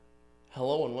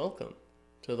Hello and welcome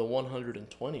to the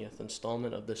 120th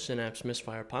installment of the Synapse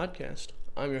Misfire podcast.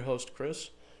 I'm your host,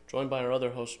 Chris, joined by our other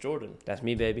host, Jordan. That's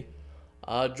me, baby.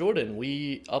 Jordan,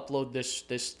 we upload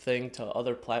this thing to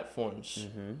other platforms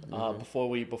before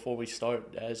we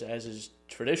start, as is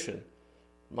tradition.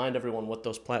 Remind everyone what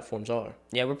those platforms are.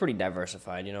 Yeah, we're pretty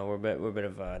diversified. You know, we're a bit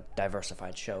of a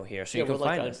diversified show here. So you can we're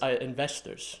find like us.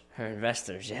 Investors. Our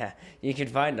investors, yeah. You can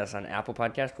find us on Apple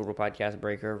Podcasts, Google Podcasts,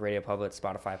 Breaker, Radio Public,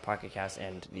 Spotify, Pocket Cast,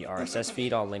 and the RSS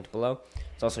feed, all linked below.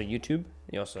 It's also YouTube.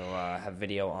 You also have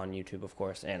video on YouTube, of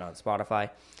course, and on Spotify.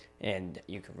 And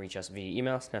you can reach us via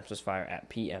email,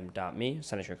 synapsmisfire@pm.me.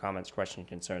 Send us your comments, questions,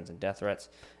 concerns, and death threats.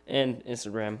 And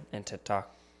Instagram and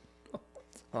TikTok,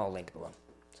 all linked below.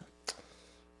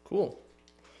 Cool.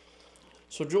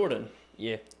 So, Jordan.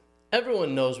 Yeah.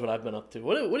 Everyone knows what I've been up to.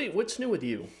 What's new with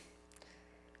you?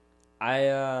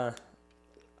 I've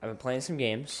been playing some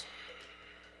games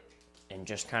and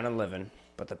just kind of living,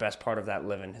 but the best part of that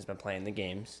living has been playing the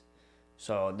games.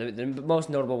 So the most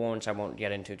notable one, which I won't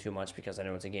get into too much because I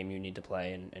know it's a game you need to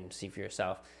play and see for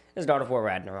yourself, is God of War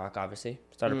Ragnarok, obviously.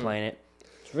 Started playing it.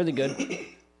 It's really good.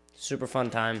 Super fun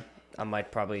time. I might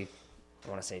probably, I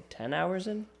want to say 10 hours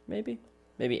in, maybe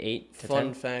 8 to 10.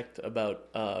 Fun fact about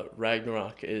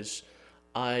Ragnarok is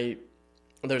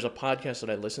there's a podcast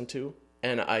that I listen to,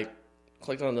 and I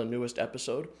clicked on the newest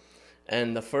episode,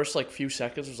 and the first few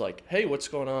seconds was like, hey, what's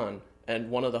going on? And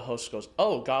one of the hosts goes,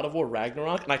 oh, God of War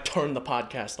Ragnarok, and I turned the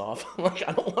podcast off. I'm like,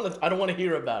 I don't want to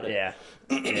hear about it. Yeah.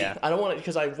 I don't want to,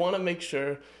 because I want to make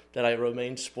sure that I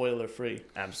remain spoiler free.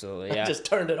 Absolutely, yeah. I just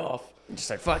turned it off. Just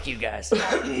like, fuck you guys.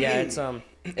 Yeah,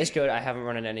 it's good. I haven't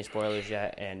run into any spoilers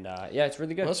yet, and yeah, it's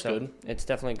really good. That's good. It's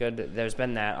definitely good. There's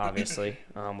been that, obviously,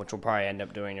 which we'll probably end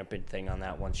up doing a big thing on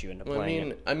that once you end up playing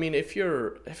it. I mean, if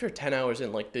you're 10 hours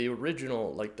in, the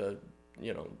original, the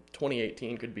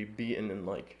 2018 could be beaten in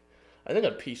I think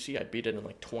on PC I beat it in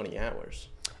 20 hours.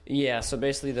 Yeah, so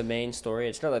basically the main story,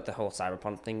 it's not like the whole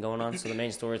Cyberpunk thing going on, so the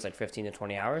main story is 15 to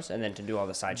 20 hours, and then to do all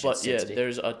the side shit, But 60. yeah,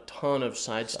 there's a ton of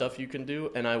side stuff you can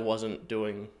do, and I wasn't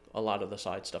doing a lot of the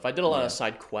side stuff. I did a lot of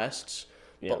side quests,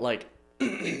 but I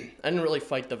didn't really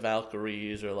fight the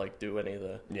Valkyries or do any of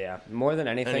the... Yeah, more than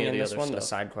anything in this one, stuff. the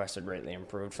side quests are greatly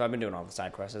improved. So I've been doing all the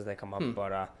side quests as they come up,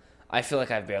 but I feel like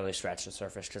I've barely scratched the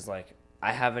surface because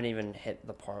I haven't even hit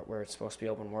the part where it's supposed to be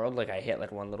open world. I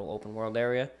hit one little open world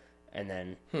area, and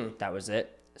then that was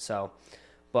it. So,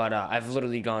 but I've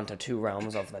literally gone to 2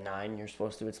 realms of the 9 you're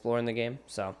supposed to explore in the game.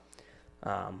 So,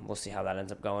 we'll see how that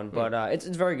ends up going. But it's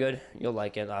very good. You'll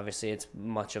like it. Obviously, it's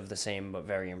much of the same, but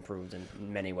very improved in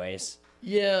many ways.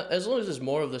 Yeah, as long as it's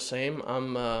more of the same,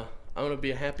 I'm gonna be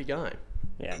a happy guy.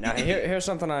 Yeah. Now here's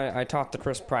something I talked to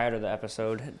Chris prior to the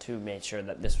episode to make sure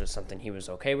that this was something he was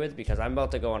okay with, because I'm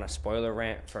about to go on a spoiler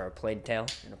rant for a Plague Tale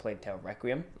and a Plague Tale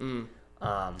Requiem.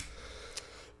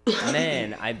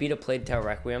 Man, I beat a Plague Tale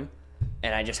Requiem,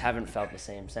 and I just haven't felt the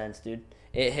same sense, dude.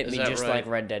 It hit me just right? like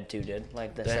Red Dead 2 did,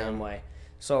 same way.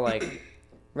 So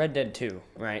Red Dead 2,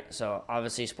 right? So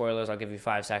obviously spoilers. I'll give you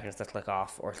 5 seconds to click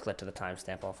off or click to the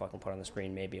timestamp. I'll fucking put on the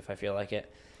screen maybe if I feel like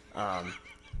it.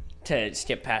 To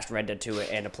skip past Red Dead 2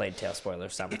 and a Plague Tale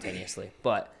spoilers simultaneously.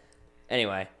 But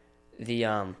anyway,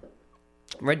 the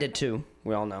Red Dead 2,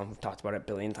 we all know, we've talked about it a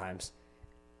billion times.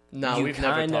 No, we've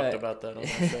never talked about that on the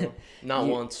show. Not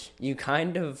once. You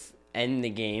kind of end the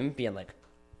game being like,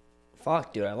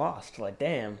 fuck, dude, I lost.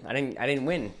 Damn, I didn't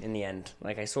win in the end.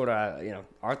 I sort of,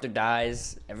 Arthur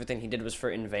dies. Everything he did was for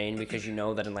in vain, because you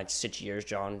know that in 6 years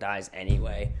John dies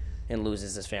anyway and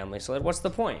loses his family. So what's the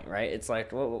point, right? It's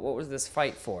what was this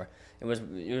fight for? It was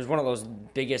one of those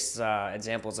biggest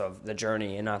examples of the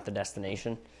journey and not the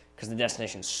destination, because the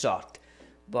destination sucked.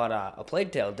 But a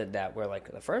Plague Tale did that, where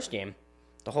the first game,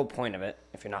 the whole point of it,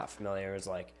 if you're not familiar, is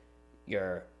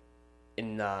you're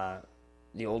in the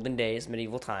olden days,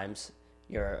 medieval times.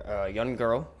 You're a young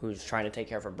girl who's trying to take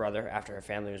care of her brother after her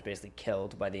family was basically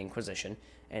killed by the Inquisition,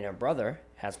 and her brother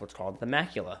has what's called the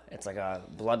macula. It's a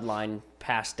bloodline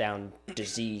passed down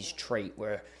disease trait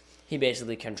where he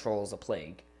basically controls a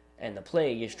plague, and the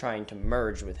plague is trying to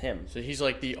merge with him. So he's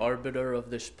the arbiter of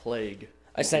this plague.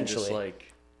 Essentially.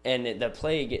 And the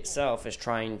plague itself is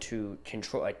trying to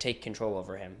take control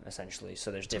over him, essentially.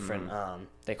 So there's different,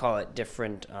 they call it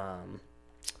different,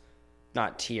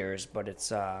 not tiers, but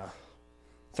it's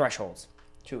thresholds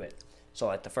to it.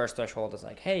 So the first threshold is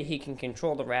hey, he can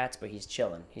control the rats, but he's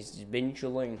chilling. He's been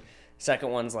chilling. Second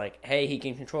one's hey, he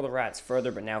can control the rats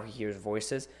further, but now he hears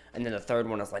voices. And then the third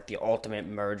one is the ultimate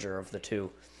merger of the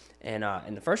two. And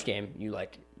in the first game, you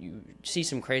see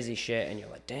some crazy shit, and you're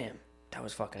damn, that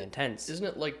was fucking intense. Isn't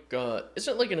it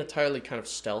an entirely kind of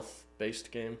stealth based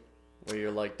game where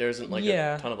you're there isn't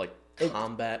a ton of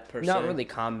combat per se. Not really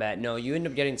combat. No, you end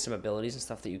up getting some abilities and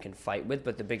stuff that you can fight with,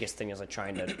 but the biggest thing is like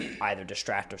trying to either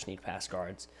distract or sneak past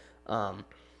guards.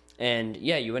 And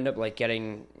yeah, you end up like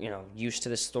getting, used to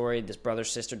this story. This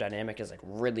brother-sister dynamic is like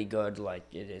really good. Like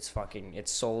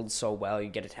it's sold so well. You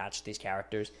get attached to these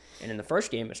characters. And in the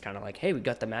first game, it's kind of like, hey, we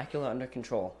got the macula under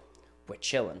control. We're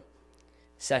chilling.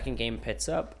 Second game picks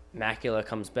up. Macula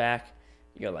comes back.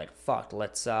 You're like, fuck,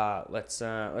 let's try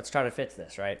to fix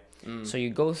this, right? So you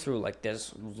go through like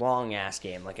this long ass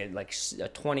game, like a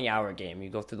 20-hour game. You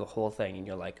go through the whole thing, and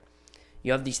you're like,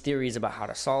 you have these theories about how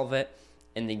to solve it.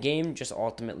 And the game just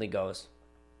ultimately goes,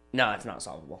 no, it's not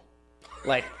solvable.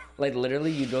 Like literally,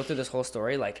 you go through this whole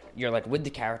story, like you're like with the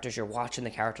characters, you're watching the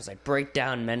characters like break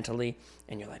down mentally,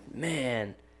 and you're like,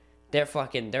 man,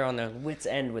 they're on their wits'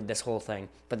 end with this whole thing.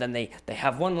 But then they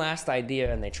have one last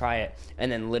idea and they try it, and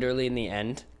then literally in the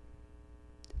end,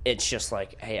 it's just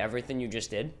like, hey, everything you just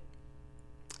did,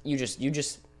 you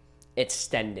just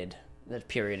extended the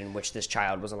period in which this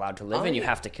child was allowed to live, and you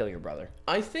have to kill your brother.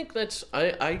 I think that's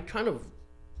I kind of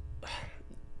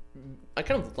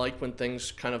like when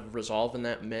things kind of resolve in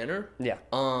that manner. Yeah.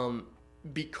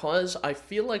 Because I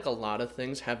feel like a lot of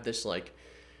things have this like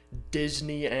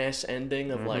Disney ass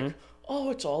ending of like,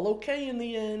 oh, it's all okay in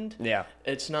the end. Yeah.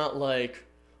 It's not like,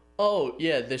 oh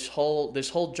yeah, this whole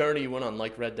journey you went on,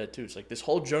 like Red Dead 2. It's like this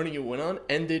whole journey you went on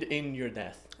ended in your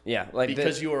death. Yeah, like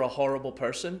because you were a horrible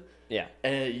person. Yeah.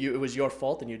 And it was your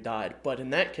fault and you died. But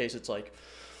in that case, it's like,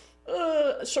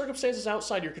 circumstances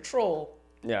outside your control.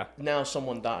 Yeah. Now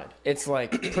someone died. It's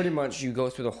like pretty much you go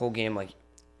through the whole game like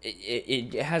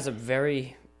it has a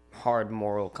very hard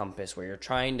moral compass where you're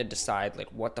trying to decide like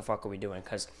what the fuck are we doing,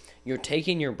 because you're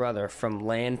taking your brother from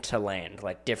land to land,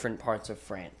 like different parts of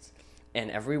France, and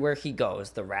everywhere he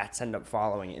goes the rats end up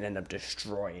following and end up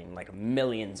destroying like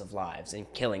millions of lives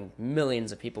and killing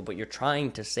millions of people, but you're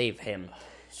trying to save him.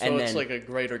 So and it's like a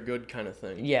greater good kind of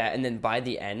thing. Yeah, and then by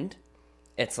the end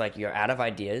it's like you're out of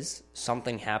ideas.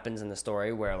 Something happens in the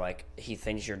story where like he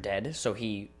thinks you're dead, so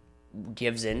he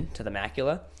gives in to the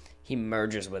macula. He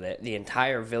merges with it. The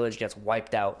entire village gets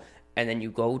wiped out, and then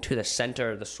you go to the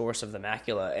center, the source of the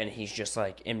macula, and he's just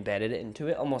like embedded into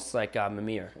it, almost like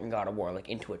Mimir in God of War, like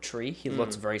into a tree. He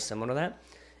looks very similar to that,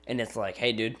 and it's like,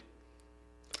 hey, dude,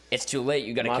 it's too late.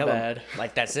 You gotta kill him.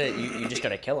 Like that's it. You just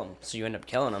gotta kill him. So you end up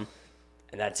killing him.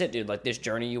 And that's it, dude. Like, this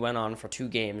journey you went on for 2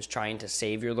 games trying to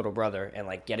save your little brother and,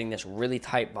 like, getting this really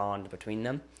tight bond between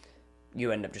them,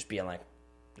 you end up just being like,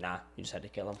 nah, you just had to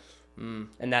kill him.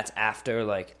 And that's after,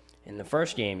 like, in the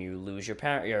first game, you lose your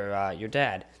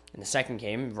dad. In the second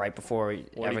game, right before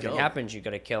everything happens, you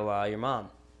got to kill your mom.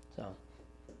 So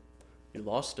you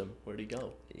lost him. Where'd he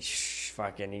go?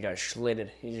 Fucking, he got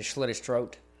slitted. He just slit his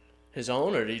throat. His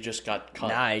own, or he just got cut?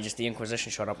 Nah, the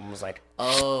Inquisition showed up and was like...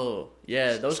 Oh,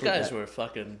 yeah, those guys were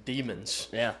fucking demons.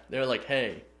 Yeah. They were like,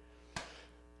 hey,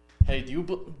 do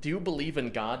you believe in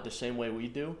God the same way we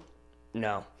do?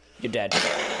 No, you're dead.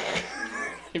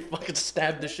 He fucking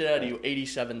stabbed the shit out of you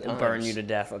 87 times. And burn you to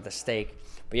death with the stake.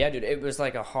 But yeah, dude, it was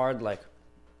like a hard, like,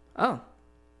 oh,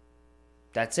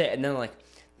 that's it. And then, like,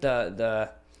 the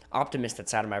optimist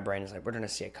that's out of my brain is like, we're going to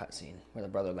see a cutscene where the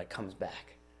brother, like, comes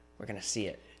back. We're going to see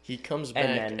it. He comes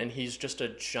back and he's just a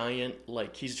giant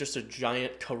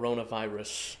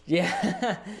coronavirus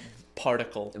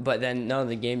particle. But then, no,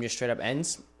 the game just straight up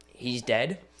ends. He's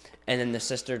dead. And then the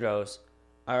sister goes,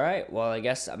 all right, well, I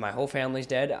guess my whole family's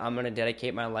dead. I'm going to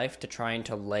dedicate my life to trying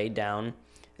to lay down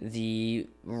the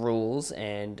rules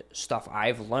and stuff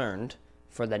I've learned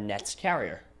for the next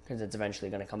carrier, because it's eventually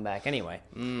going to come back anyway.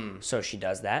 So she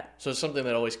does that. So it's something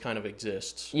that always kind of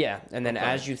exists. Yeah, and then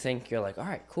as you think, you're like, all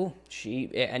right, cool.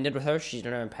 It ended with her. She's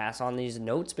going to pass on these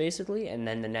notes, basically, and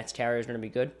then the next carrier is going to be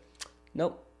good.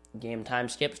 Nope. Game time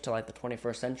skips to, like, the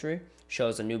 21st century.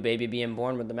 Shows a new baby being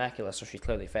born with the macula, so she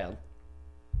clearly failed.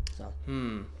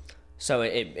 So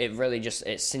it really just,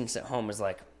 it sinks at home as,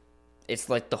 like, it's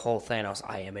like the whole Thanos,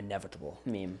 I am inevitable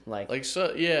meme. Like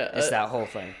so, yeah. It's that whole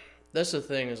thing. That's the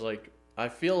thing, is, like, I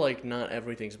feel like not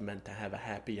everything's meant to have a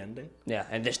happy ending. Yeah,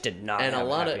 and this did not. And have a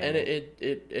lot happy of, ending.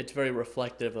 and it's very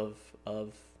reflective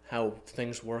of how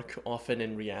things work often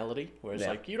in reality. Whereas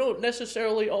like you don't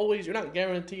necessarily always, you're not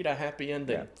guaranteed a happy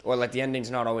ending. Yeah. Or like the ending's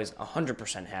not always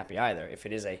 100% happy either. If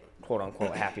it is a quote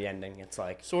unquote happy ending, it's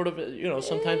like sort of,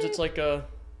 sometimes it's like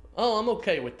I'm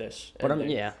okay with this. But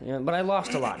but I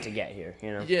lost a lot to get here.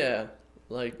 Yeah,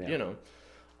 like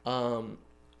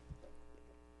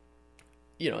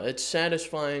it's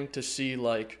satisfying to see,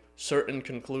 like, certain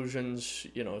conclusions,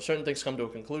 certain things come to a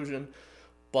conclusion,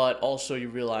 but also you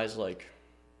realize, like,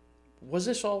 was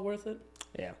this all worth it?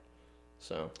 Yeah.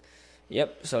 So.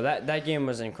 Yep. So that game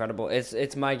was incredible.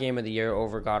 It's my game of the year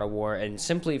over God of War, and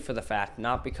simply for the fact,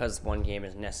 not because one game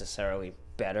is necessarily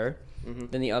better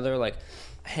than the other. Like,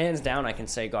 hands down, I can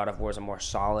say God of War is a more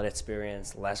solid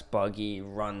experience, less buggy,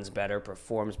 runs better,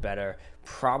 performs better.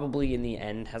 Probably in the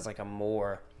end has like a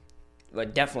more,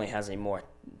 like definitely has a more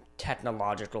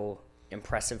technological,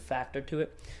 impressive factor to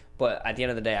it. But at the end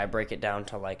of the day, I break it down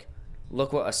to like,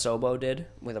 look what Asobo did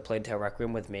with A Plague Tale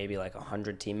Requiem with maybe like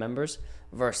 100 team members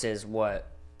versus what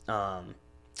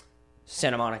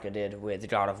Santa Monica did with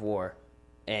God of War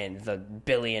and the $1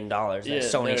 billion that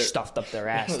Sony stuffed up their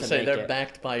ass to make they're it.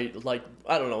 backed by, like,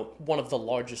 I don't know, one of the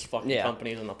largest fucking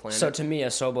companies on the planet. So to me,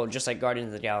 Asobo, just like Guardians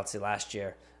of the Galaxy last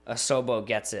year, Asobo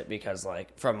gets it because,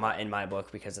 like, in my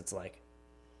book, because it's like,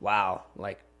 wow,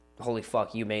 like, holy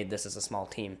fuck, you made this as a small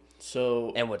team.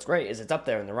 So, and what's great is it's up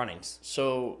there in the runnings.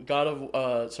 So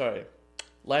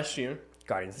last year,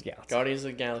 Guardians of the Galaxy. Guardians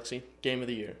of the Galaxy, Game of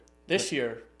the Year. This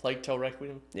year, Plague Tale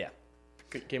Requiem. Yeah.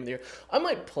 Game of the Year. I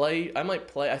might play.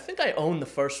 I think I own the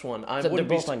first one. They're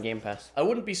both on Game Pass. I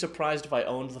wouldn't be surprised if I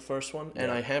owned the first one,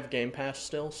 and I have Game Pass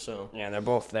still. So yeah, they're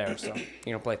both there, so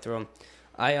you can play through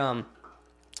them.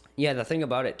 Yeah, the thing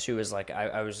about it too is like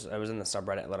I was in the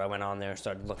subreddit that I went on there and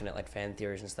started looking at like fan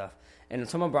theories and stuff, and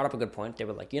someone brought up a good point. They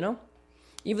were like,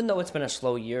 even though it's been a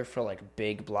slow year for like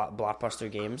big blockbuster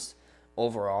games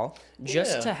overall,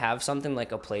 just to have something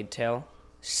like A Plague Tale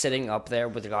sitting up there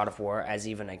with God of War as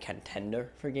even a contender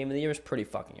for Game of the Year is pretty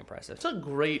fucking impressive. That's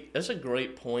a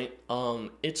great point.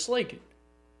 It's like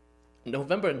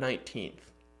November 19th.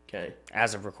 Okay.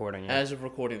 As of recording. Yeah. As of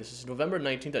recording, this is November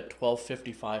 19th at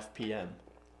 12:55 p.m.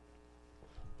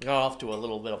 Got off to a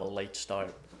little bit of a late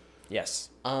start. Yes.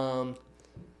 And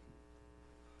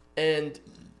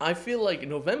I feel like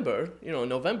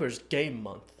November's game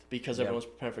month because everyone's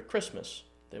preparing for Christmas.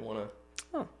 They want to...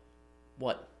 Oh.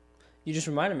 What? You just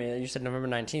reminded me that you said November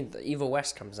 19th. Evil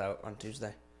West comes out on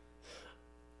Tuesday.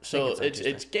 So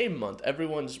it's game month.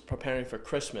 Everyone's preparing for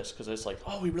Christmas because it's like,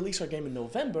 oh, we release our game in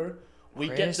November. We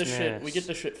get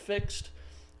the shit fixed,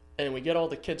 and we get all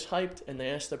the kids hyped, and they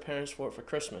ask their parents for it for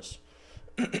Christmas.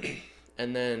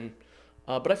 And then,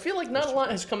 but I feel like not a lot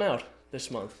has come out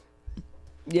this month.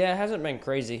 Yeah, it hasn't been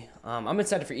crazy. I'm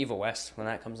excited for Evil West when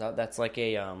that comes out. That's like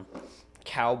a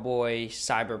cowboy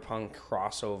cyberpunk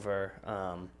crossover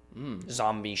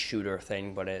zombie shooter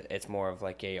thing, but it's more of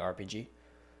like a RPG.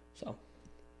 So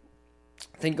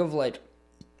think of like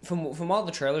from all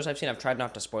the trailers I've seen, I've tried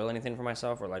not to spoil anything for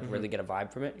myself or like really get a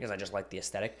vibe from it because I just like the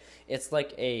aesthetic. It's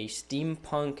like a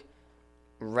steampunk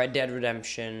Red Dead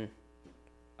Redemption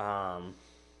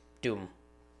Doom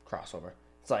crossover.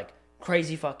 It's like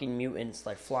crazy fucking mutants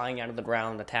like flying out of the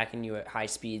ground, attacking you at high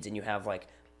speeds, and you have like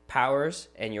powers,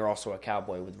 and you're also a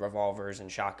cowboy with revolvers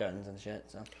and shotguns and shit.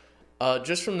 So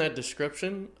just from that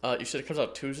description, you said it comes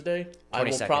out Tuesday. I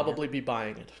will probably be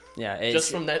buying it. Yeah,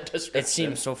 just from that description. It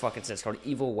seems so fucking sick. It's called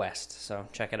Evil West, so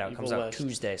check it out. It comes out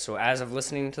Tuesday. So as of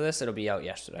listening to this, it'll be out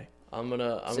yesterday.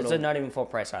 It's not even full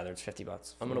price either. It's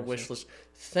 $50. I'm gonna wish list.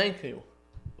 Thank you,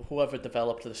 whoever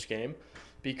developed this game,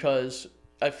 because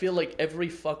I feel like every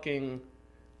game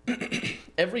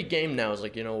now is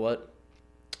like, you know what?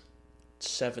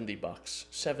 $70.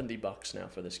 $70 now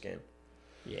for this game.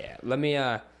 Yeah. Let me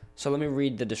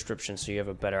read the description so you have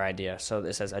a better idea. So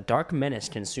it says, a dark menace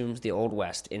consumes the Old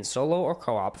West. In solo or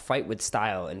co-op, fight with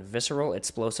style and visceral,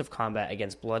 explosive combat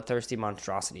against bloodthirsty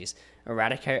monstrosities.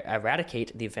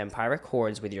 Eradicate the vampiric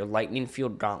hordes with your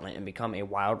lightning-fueled gauntlet and become a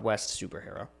Wild West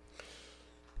superhero.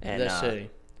 And does that say?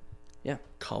 Yeah.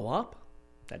 Co-op?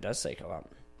 That does say co-op.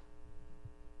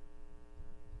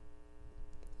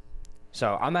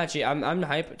 So I'm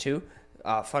hyped too.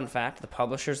 Fun fact: the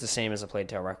publisher's the same as A Plague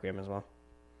Tale Requiem as well.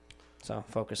 So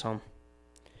focus home.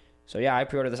 So yeah, I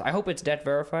pre-ordered this. I hope it's debt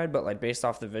verified, but like based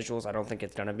off the visuals, I don't think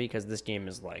it's gonna be because this game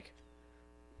is like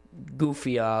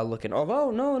goofy looking.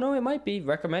 Although no, it might be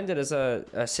recommended as a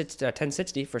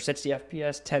 1060 for 60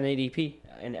 FPS, 1080p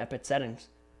in epic settings.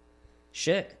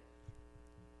 Shit.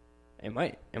 It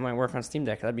might work on Steam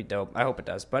Deck. That'd be dope. I hope it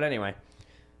does. But anyway,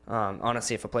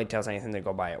 honestly, if A Plague Tale's anything to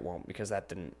go by, it won't because that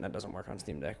doesn't work on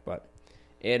Steam Deck. But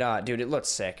dude, it looks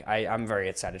sick. I'm very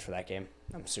excited for that game.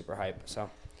 I'm super hyped.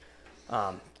 So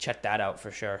check that out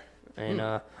for sure. And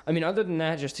I mean, other than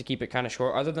that, just to keep it kind of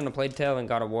short, other than A Plague Tale and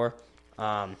God of War,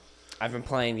 I've been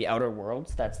playing The Outer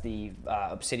Worlds. That's the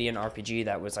Obsidian RPG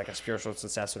that was like a spiritual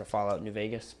successor to Fallout New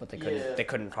Vegas, but they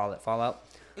couldn't call it Fallout.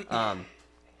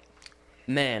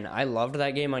 Man, I loved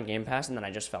that game on Game Pass, and then I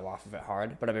just fell off of it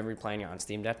hard. But I've been replaying it on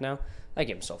Steam Deck now. That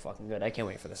game's so fucking good. I can't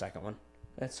wait for the second one.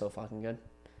 That's so fucking good.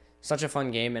 Such a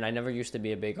fun game, and I never used to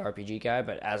be a big RPG guy,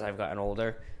 but as I've gotten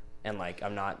older, and like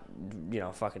I'm not,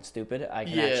 fucking stupid. I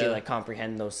can Yeah. actually like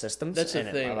comprehend those systems. That's the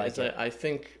and thing. I like it. I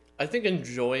think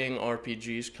enjoying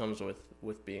RPGs comes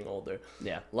with being older.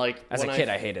 Yeah. Like As a kid,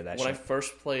 I hated that when shit. I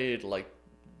first played like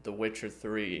The Witcher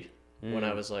 3 when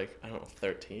I was like, I don't know,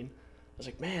 13. I was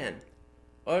like, man.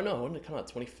 Oh no, when did it come out?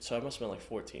 20. So I must have been like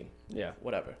 14. Yeah.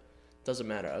 Whatever. Doesn't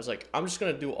matter. I was like, I'm just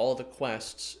gonna do all the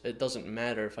quests. It doesn't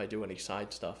matter if I do any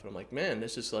side stuff. And I'm like, man,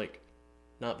 this is like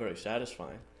not very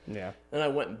satisfying. Yeah. Then I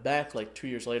went back like 2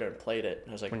 years later and played it.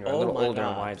 And I was like, When you're a oh little my older god.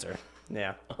 and wiser.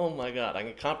 Yeah. Oh my god, I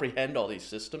can comprehend all these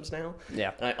systems now.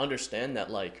 Yeah. And I understand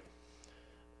that like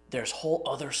there's whole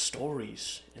other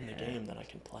stories in the game that I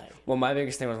can play. Well, my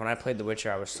biggest thing was when I played The Witcher,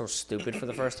 I was so stupid for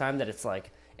the first time that it's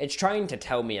like, it's trying to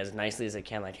tell me as nicely as it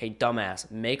can, like, hey,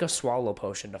 dumbass, make a swallow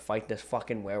potion to fight this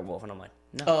fucking werewolf. And I'm like,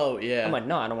 no. Oh yeah. I'm like,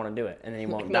 no, I don't want to do it. And then he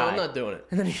won't no, die. I'm not doing it.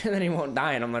 And then he won't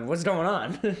die. And I'm like, what's going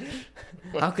on?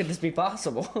 How could this be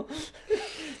possible?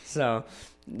 So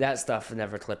that stuff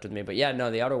never clicked with me. But yeah,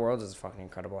 no, The Outer Worlds is fucking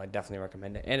incredible. I definitely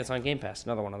recommend it. And it's on Game Pass,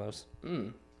 another one of those.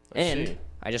 See.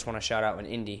 I just want to shout out an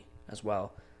indie as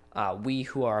well. We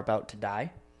Who Are About to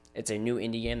Die. It's a new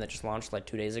indie game that just launched like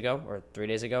 2 days ago or 3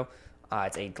 days ago.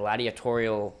 It's a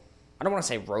gladiatorial, I don't want to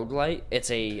say roguelite.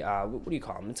 It's a, what do you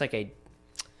call them? It's like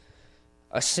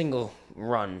a single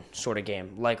run sort of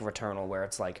game, like Returnal, where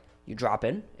it's like you drop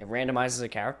in, it randomizes a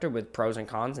character with pros and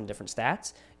cons and different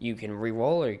stats. You can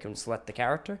re-roll or you can select the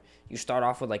character. You start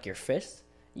off with like your fist.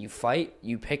 You fight,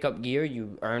 you pick up gear,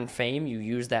 you earn fame, you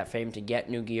use that fame to get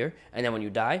new gear, and then when you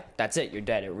die, that's it, you're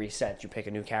dead, it resets, you pick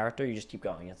a new character, you just keep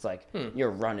going. It's like,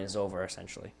 your run is over,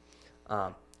 essentially.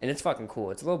 And it's fucking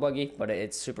cool. It's a little buggy, but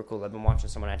it's super cool. I've been watching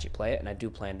someone actually play it, and I do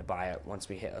plan to buy it once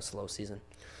we hit a slow season,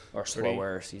 or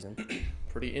slower season.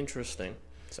 Pretty interesting.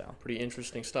 So, Pretty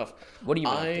interesting stuff. what do you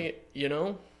been up to?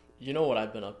 You know what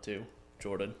I've been up to,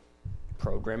 Jordan.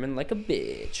 Programming like a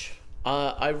bitch.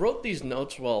 I wrote these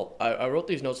notes. Well, I wrote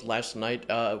these notes last night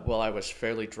while I was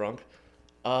fairly drunk.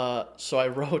 So I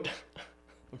wrote.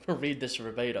 I'm gonna read this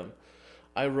verbatim.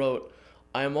 I wrote,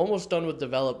 "I am almost done with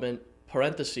development.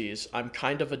 Parentheses. I'm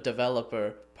kind of a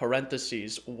developer.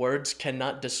 Parentheses. Words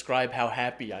cannot describe how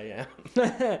happy I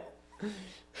am."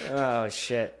 Oh,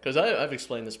 shit. Because I've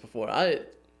explained this before. I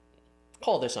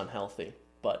call this unhealthy,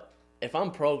 but if I'm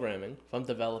programming, if I'm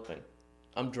developing,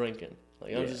 I'm drinking.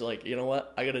 Like I'm just like, you know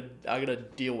what? I gotta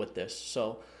deal with this.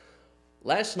 So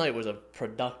last night was a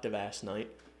productive ass night.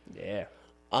 Yeah.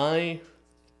 I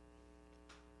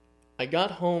got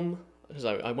home because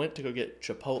I went to go get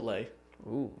Chipotle.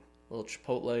 Ooh. A little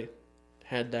Chipotle.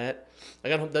 Had that. I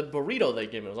got home. The burrito they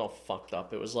gave me was all fucked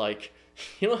up. It was like,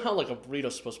 you know how like a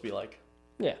burrito's supposed to be like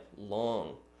Yeah.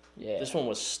 long. Yeah. This one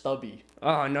was stubby.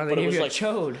 Oh, no, they But it gave was you a like-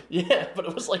 chode. Yeah, but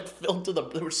it was like filled to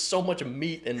there was so much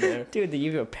meat in there. Dude, they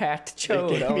gave you a packed They chode.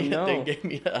 gave Oh, me, no. They gave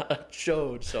me a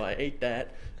chode, so I ate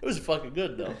that. It was fucking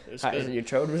good though. It was good. Your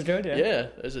chode was good, yeah? Yeah,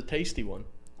 it was a tasty one.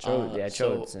 Chode, yeah,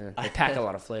 so chodes. They pack a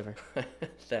lot of flavor.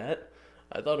 that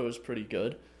I thought it was pretty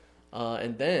good,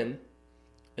 and then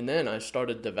I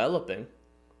started developing.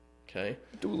 Okay.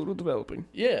 Do a little developing.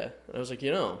 Yeah, and I was like,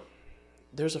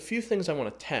 there's a few things I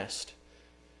want to test.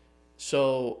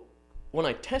 So when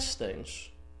I test things,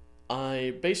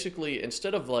 I basically,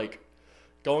 instead of like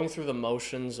going through the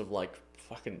motions of like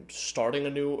fucking starting a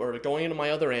new or going into my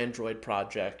other Android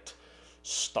project,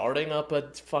 starting up a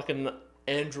fucking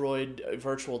Android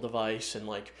virtual device and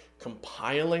like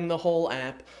compiling the whole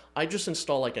app, I just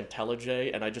install like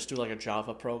IntelliJ and I just do like a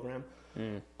Java program.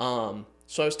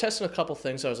 So I was testing a couple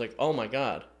things. I was like, oh my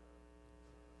god,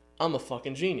 I'm a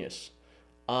fucking genius.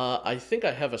 I think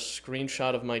I have a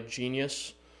screenshot of my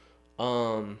genius,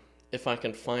 if I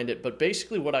can find it. But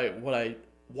basically, what I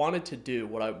wanted to do,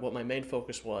 what my main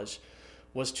focus was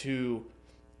to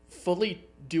fully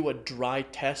do a dry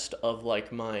test of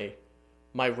like my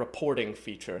reporting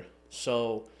feature.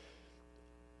 So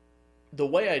the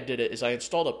way I did it is I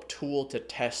installed a tool to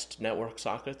test network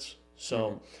sockets.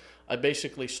 So I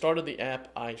basically started the app,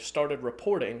 I started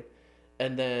reporting,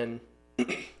 and then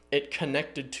it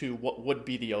connected to what would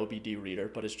be the OBD reader,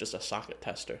 but it's just a socket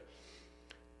tester.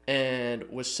 And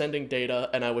was sending data,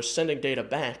 and I was sending data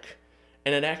back,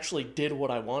 and it actually did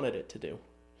what I wanted it to do.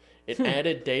 It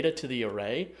added data to the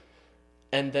array,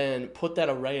 and then put that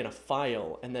array in a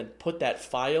file, and then put that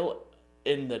file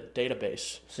in the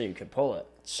database. So you could pull it.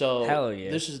 So Hell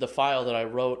yeah. This is the file that I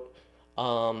wrote.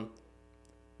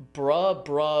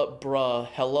 Bruh,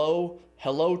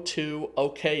 hello to,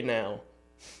 okay now.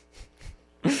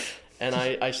 And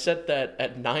I set that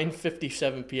at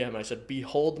 9:57 p.m. I said,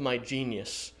 behold my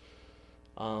genius.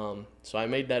 So I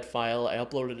made that file. I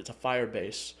uploaded it to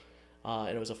Firebase.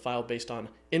 and it was a file based on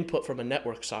input from a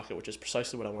network socket, which is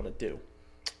precisely what I want to do.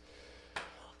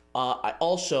 I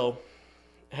also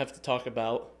have to talk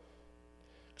about,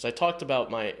 because I talked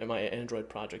about my Android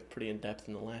project pretty in depth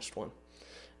in the last one,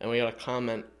 and we got a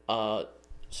comment,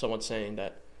 someone saying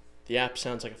that the app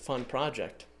sounds like a fun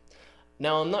project.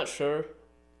 Now, I'm not sure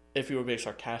if you were being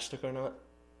sarcastic or not.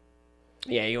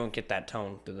 Yeah, you won't get that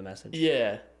tone through the message.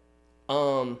 Yeah.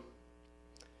 So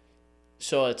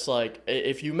it's like,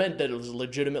 if you meant that it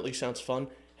legitimately sounds fun,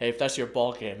 hey, if that's your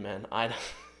ball game, man,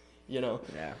 Yeah.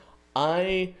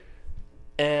 I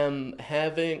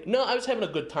was having a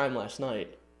good time last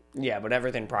night. Yeah, but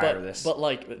everything prior to this. But,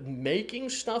 like, making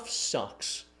stuff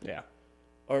sucks. Yeah.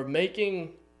 Or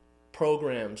making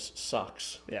programs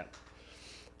sucks. Yeah.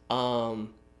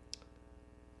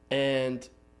 And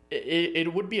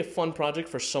it would be a fun project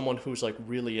for someone who's, like,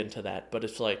 really into that. But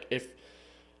it's like, if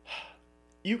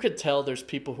you could tell there's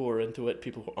people who are into it,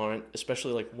 people who aren't,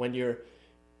 especially, like, when you're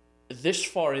this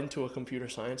far into a computer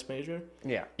science major.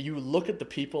 Yeah. You look at the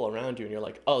people around you and you're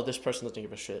like, oh, this person doesn't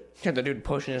give a shit. The dude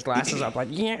pushing his glasses up like,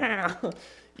 yeah.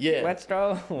 Let's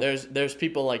go. There's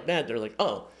people like that. They're like,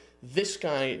 oh, this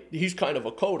guy, he's kind of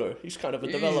a coder. He's kind of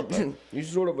a developer. He's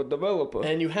sort of a developer.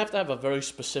 And you have to have a very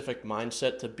specific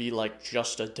mindset to be like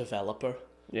just a developer.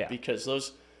 Yeah. Because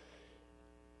those,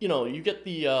 you get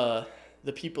the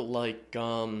people like,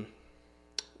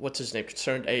 what's his name?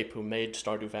 Concerned Ape, who made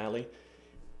Stardew Valley.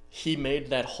 He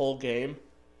made that whole game.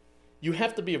 You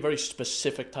have to be a very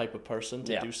specific type of person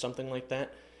to do something like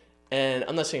that. And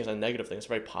I'm not saying it's a negative thing. It's a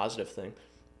very positive thing.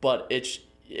 But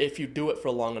if you do it for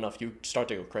long enough, you start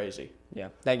to go crazy. Yeah.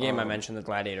 That game I mentioned, the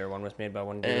Gladiator one, was made by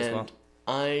one dude as well.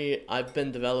 I've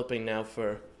been developing now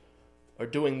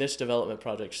doing this development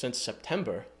project since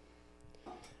September.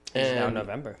 It's now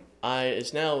November.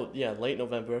 It's now late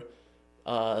November.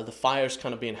 The fire's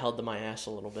kind of being held to my ass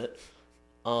a little bit.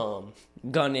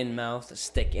 Gun in mouth,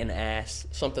 stick in ass.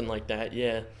 Something like that,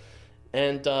 yeah.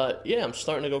 And, I'm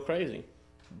starting to go crazy.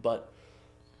 But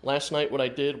last night what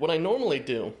I normally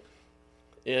do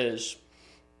is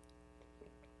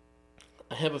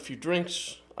I have a few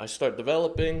drinks, I start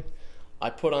developing, I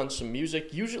put on some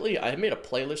music. Usually I made a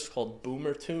playlist called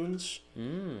Boomer Tunes.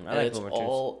 I like Boomer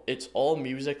Tunes. It's all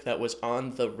music that was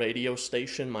on the radio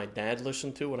station my dad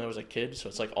listened to when I was a kid. So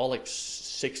it's like all like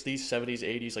 60s, 70s,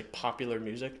 80s, like popular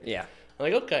music. Yeah.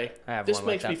 I'm like, okay, this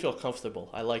makes me feel comfortable.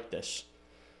 I like this.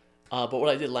 But what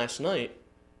I did last night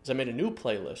is I made a new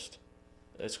playlist.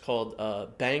 It's called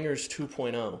Bangers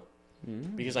 2.0.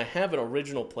 Because I have an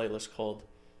original playlist called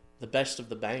The Best of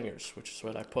the Bangers, which is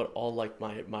what I put all like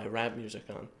my rap music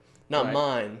on. Not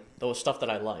mine, though, stuff that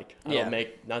I like. I don't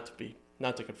make, not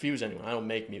to confuse anyone, I don't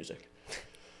make music.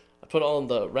 I put all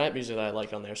the rap music that I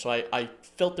like on there. So I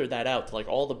filtered that out to like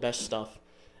all the best stuff,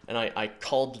 and I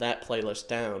culled that playlist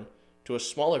down to a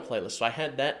smaller playlist. So I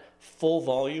had that full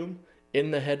volume in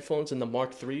the headphones in the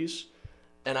Mark IIIs,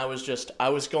 and I was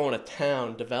going to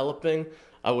town developing.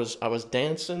 I was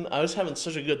dancing. I was having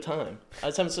such a good time.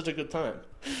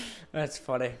 That's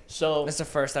funny. So that's the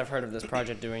first I've heard of this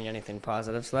project doing anything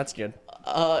positive, so that's good.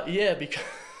 Yeah,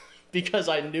 because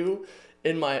I knew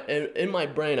in my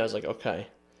brain I was like, okay,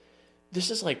 this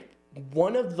is like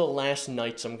one of the last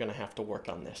nights I'm gonna have to work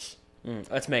on this.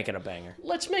 Let's make it a banger.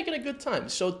 Let's make it a good time.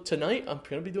 So tonight I'm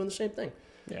gonna be doing the same thing.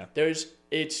 Yeah. Here's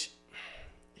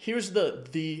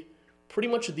the pretty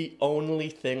much the only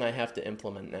thing I have to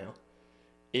implement now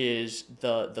is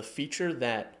the feature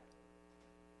that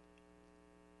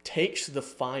takes the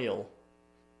file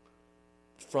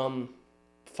from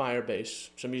Firebase.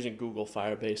 So I'm using Google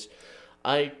Firebase.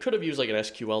 I could have used like an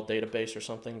SQL database or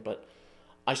something, but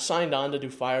I signed on to do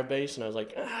Firebase, and I was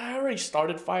like, I already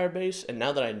started Firebase, and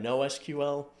now that I know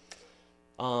SQL,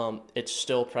 it's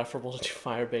still preferable to do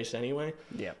Firebase anyway.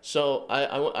 Yeah. So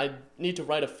I need to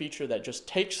write a feature that just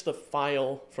takes the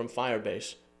file from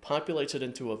Firebase, populates it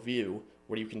into a view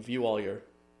where you can view all your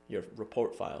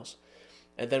report files.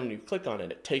 And then when you click on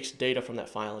it, it takes data from that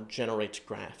file and generates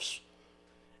graphs.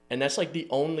 And that's like the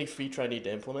only feature I need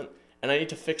to implement. And I need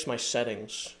to fix my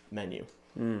settings menu.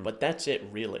 But that's it,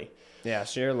 really. Yeah,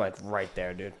 so you're like right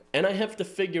there, dude. And I have to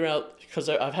figure out, because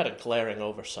I've had a glaring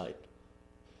oversight,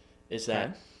 is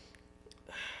that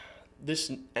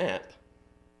this app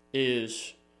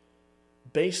is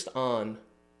based on,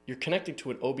 you're connecting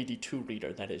to an OBD2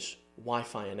 reader that is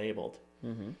Wi-Fi enabled.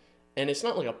 And it's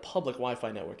not like a public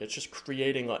Wi-Fi network. It's just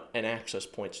creating an access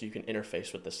point so you can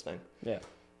interface with this thing. Yeah.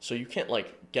 So you can't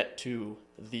like get to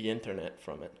the internet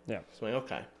from it. Yeah. So I'm like,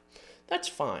 okay, that's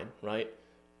fine, right?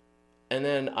 And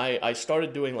then I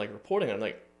started doing like reporting. I'm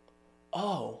like,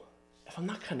 oh, if I'm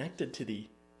not connected to the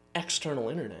external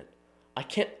internet, I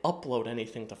can't upload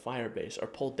anything to Firebase or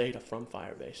pull data from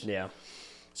Firebase. Yeah.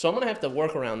 So I'm gonna have to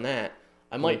work around that.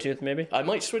 Bluetooth, maybe? I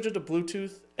might switch it to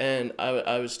Bluetooth, and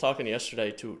I was talking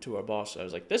yesterday to our boss. I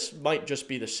was like, this might just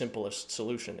be the simplest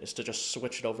solution, is to just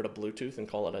switch it over to Bluetooth and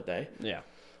call it a day. Yeah.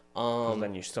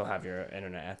 Then you still have your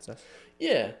internet access.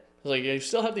 Yeah. Like, you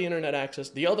still have the internet access.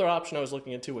 The other option I was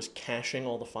looking into was caching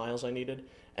all the files I needed,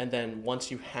 and then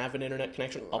once you have an internet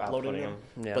connection, uploading them.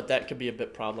 Yeah. But that could be a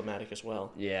bit problematic as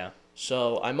well. Yeah.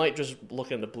 So I might just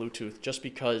look into Bluetooth, just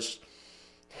because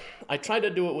I tried to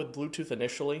do it with Bluetooth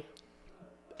initially,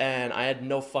 and I had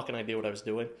no fucking idea what I was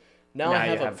doing. Now I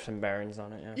have some bearings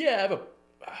on it, Yeah, I have a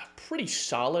pretty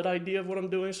solid idea of what I'm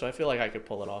doing, so I feel like I could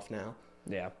pull it off now.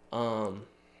 Yeah.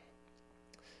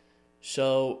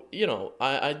 So, you know,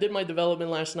 I did my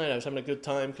development last night. I was having a good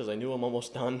time because I knew I'm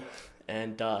almost done.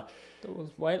 And there was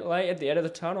white light at the end of the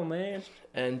tunnel, man.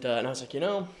 And I was like, you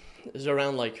know, it was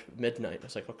around like midnight. I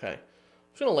was like, okay, I'm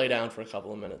just going to lay down for a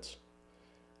couple of minutes.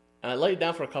 And I laid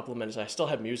down for a couple of minutes. I still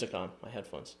had music on my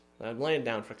headphones. I'm laying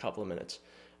down for a couple of minutes.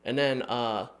 And then,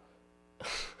 and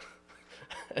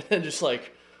then just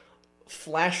like,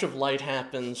 flash of light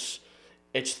happens.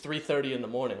 It's 3:30 in the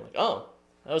morning. Like, oh,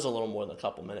 that was a little more than a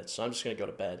couple minutes, so I'm just going to go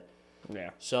to bed. Yeah.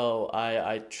 So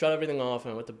I shut everything off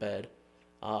and I went to bed.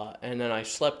 And then I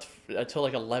slept until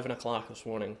like 11 o'clock this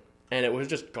morning. And it was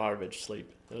just garbage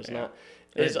sleep. It was not...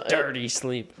 It was dirty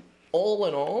sleep. All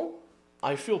in all,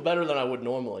 I feel better than I would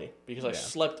normally because I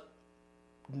slept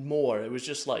more. It was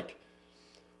just like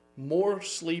more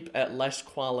sleep at less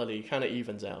quality kind of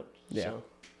evens out. Yeah. So.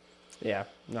 Yeah,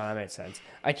 no, that makes sense.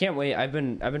 I can't wait. I've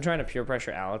been trying to peer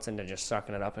pressure Alex into just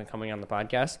sucking it up and coming on the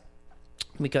podcast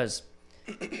because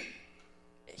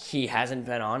he hasn't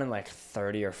been on in like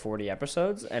 30 or 40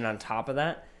 episodes, and on top of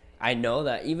that, I know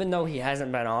that even though he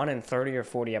hasn't been on in 30 or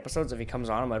 40 episodes, if he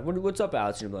comes on, I'm like, "What's up,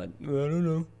 Alex?" And he'll be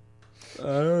like, I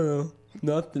don't know,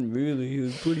 nothing really. He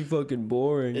was pretty fucking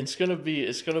boring. It's gonna be.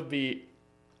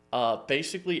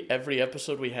 Basically every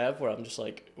episode we have where I'm just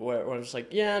like,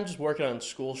 yeah, I'm just working on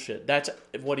school shit. That's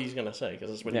what he's gonna say because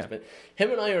that's what he's been.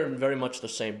 Him and I are in very much the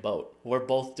same boat. We're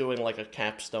both doing like a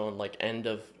capstone, like end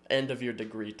of your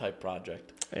degree type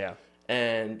project. Yeah.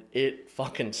 And it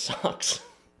fucking sucks.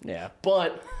 Yeah.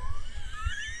 But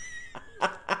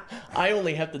I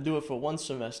only have to do it for one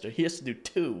semester. He has to do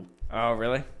 2. Oh,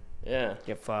 really? Yeah.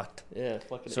 Get fucked. Yeah.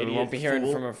 Fucking. So we won't be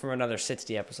hearing from another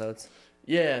 60 episodes.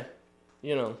 Yeah.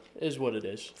 You know, is what it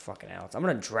is. Fucking Alex. I'm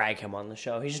going to drag him on the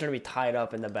show. He's just going to be tied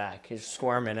up in the back. He's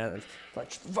squirming and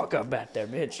like, fuck up back there,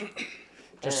 bitch.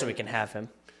 Just so we can have him.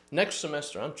 Next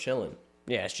semester, I'm chilling.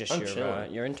 Yeah, it's just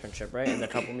your internship, right? And a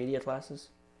couple media classes?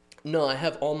 No, I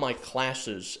have all my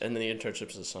classes, and then the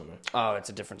internship's this summer. Oh, it's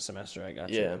a different semester. I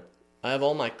got you. Yeah. I have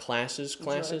all my classes.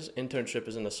 Internship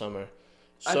is in the summer.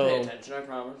 So, I pay attention, I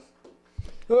promise.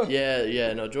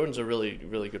 Yeah. No, Jordan's a really,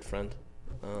 really good friend.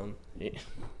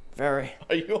 Very.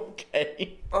 Are you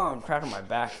okay? Oh, I'm cracking my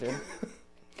back, dude.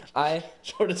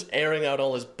 Jordan's airing out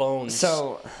all his bones.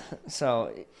 So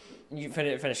you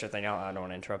finish your thing. I don't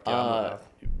want to interrupt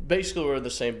you. Basically, we're in the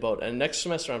same boat. And next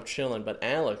semester, I'm chilling. But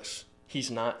Alex, he's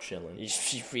not chilling.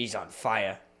 He's on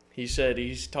fire. He said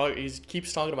he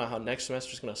keeps talking about how next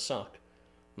semester's gonna suck.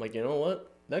 I'm like, you know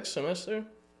what? Next semester,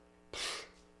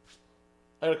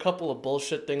 I got a couple of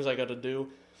bullshit things I got to do.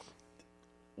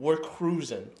 We're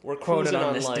cruising. We're cruising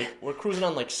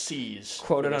on like C's.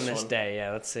 Quoted on this day.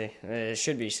 Yeah, let's see. It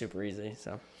should be super easy.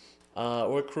 So,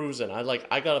 we're cruising.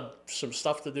 I got some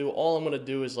stuff to do. All I'm gonna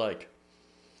do is like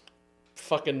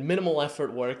fucking minimal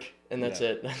effort work, and that's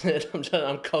it.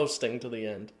 I'm coasting to the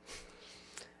end.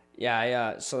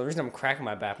 Yeah, so the reason I'm cracking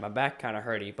my back kind of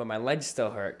hurty, but my legs still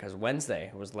hurt because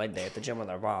Wednesday was leg day at the gym with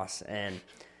our boss, and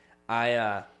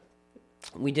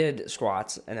we did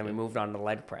squats, and then we moved on to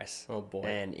leg press. Oh, boy.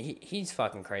 And he's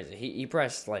fucking crazy. He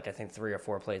pressed, like, I think 3 or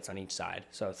 4 plates on each side.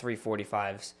 So 3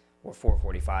 45s or 4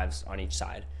 45s on each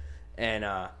side. And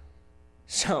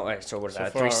so what is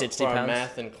that, 360 pounds? For our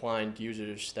math-inclined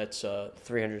users, that's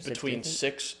 360 between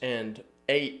 6 and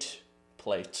 8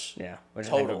 plates. Yeah, which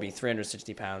total. I think would be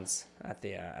 360 pounds at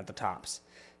the tops.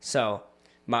 So,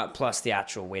 plus the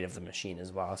actual weight of the machine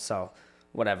as well. So,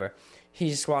 whatever.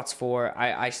 He squats 4.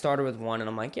 I started with 1, and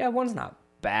I'm like, yeah, 1's not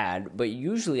bad. But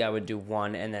usually I would do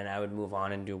 1, and then I would move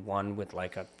on and do 1 with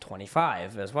like a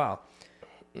 25 as well.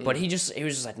 But he was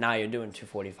just like, nah, you're doing 2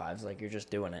 45s. Like, you're just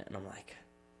doing it. And I'm like,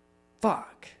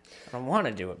 fuck. I don't want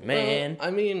to do it, man. I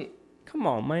mean, come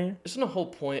on, man. Isn't the whole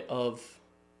point of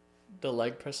the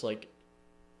leg press, like,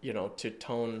 you know, to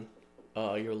tone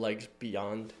your legs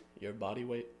beyond your body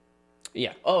weight?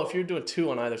 Yeah. Oh, if you're doing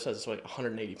 2 on either side, it's like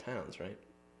 180 pounds, right?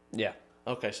 Yeah.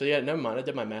 Okay, so yeah, never mind. I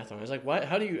did my math wrong. I was like, why?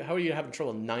 How are you having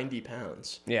trouble 90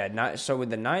 pounds? Yeah, not so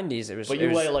with the 90s, it was. But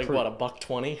you weigh like what,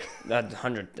 $120?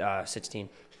 116.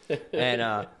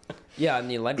 And yeah, on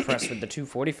the leg press with the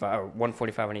 245 or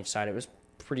 145 on each side, it was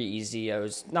pretty easy. I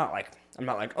was not like I'm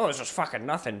not like, oh, it's just fucking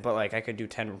nothing, but like I could do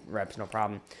 10 reps no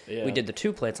problem. Yeah. We did the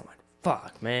 2 plates. I'm like,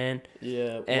 fuck, man.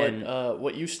 Yeah. And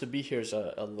what used to be here is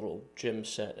a little gym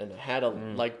set, and it had a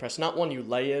leg press, not one you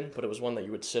lay in, but it was one that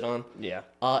you would sit on. Yeah.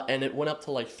 And it went up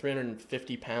to like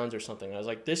 350 pounds or something. I was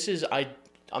like,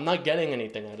 I'm not getting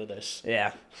anything out of this.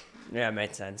 Yeah. Yeah, it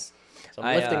made sense. So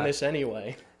I'm lifting this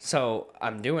anyway. So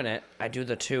I'm doing it. I do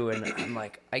the 2, and I'm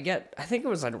like, I think it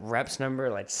was like reps number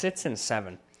like 6 and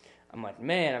 7. I'm like,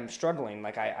 man, I'm struggling.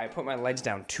 Like I put my legs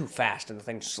down too fast, and the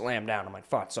thing slammed down. I'm like,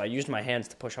 fuck. So I used my hands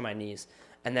to push on my knees,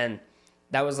 and then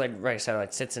that was like I said,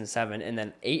 like 6 and 7, and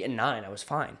then 8 and 9, I was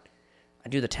fine. I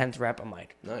do the 10th rep. I'm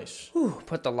like, nice. Whew,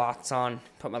 put the locks on,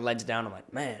 put my legs down. I'm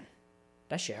like, man,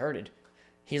 that shit hurted.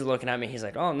 He's looking at me. He's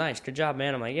like, oh, nice. Good job,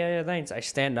 man. I'm like, yeah, thanks. I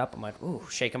stand up. I'm like, ooh,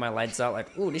 shaking my legs out.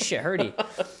 Like, ooh, this shit hurty.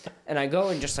 And I go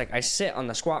and just like, I sit on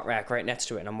the squat rack right next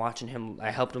to it. And I'm watching him. I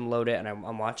helped him load it. And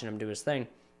I'm watching him do his thing.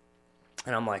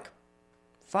 And I'm like,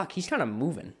 fuck, he's kind of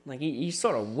moving. Like, he's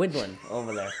sort of wiggling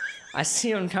over there. I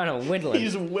see him kind of wiggling.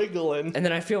 He's wiggling. And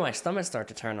then I feel my stomach start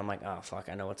to turn. I'm like, oh, fuck,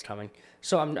 I know what's coming.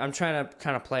 So I'm trying to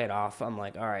kind of play it off. I'm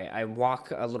like, all right. I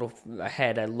walk a little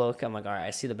ahead. I look. I'm like, all right,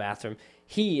 I see the bathroom.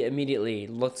 He immediately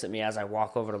looks at me as I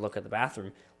walk over to look at the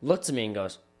bathroom, looks at me and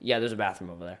goes, yeah, there's a bathroom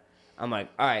over there. I'm like,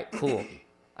 all right, cool.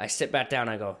 I sit back down.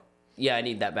 I go, yeah, I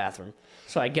need that bathroom.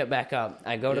 So I get back up.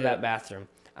 I go to that bathroom.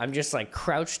 I'm just like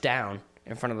crouched down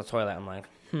in front of the toilet. I'm like,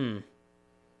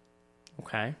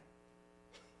 okay.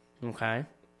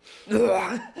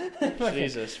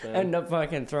 Jesus, man. I end up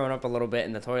fucking throwing up a little bit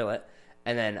in the toilet.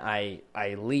 And then I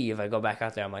leave. I go back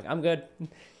out there. I'm like, I'm good.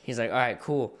 He's like, all right,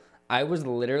 cool. I was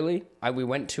literally, we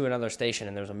went to another station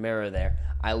and there was a mirror there.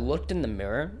 I looked in the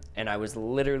mirror and I was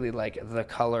literally like the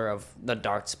color of the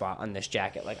dark spot on this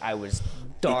jacket. Like I was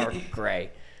dark gray.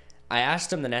 I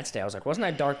asked him the next day, I was like, wasn't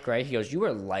I dark gray? He goes, you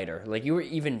were lighter. Like you were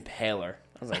even paler.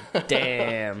 I was like,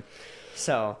 damn.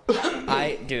 So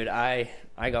I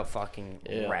got fucking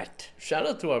wrecked. Shout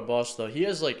out to our boss though. He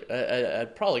has like,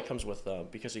 it probably comes with,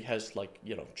 because he has like,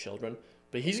 children.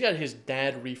 But he's got his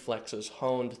dad reflexes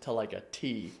honed to like a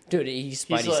T. Dude, he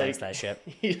Spidey sensed that shit.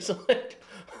 He's like,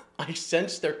 I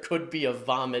sense there could be a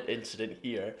vomit incident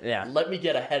here. Yeah. Let me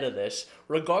get ahead of this,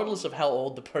 regardless of how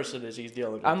old the person is he's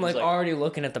dealing with. I'm like already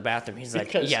looking at the bathroom. He's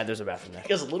like, yeah, there's a bathroom there.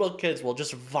 Because little kids will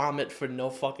just vomit for no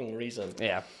fucking reason.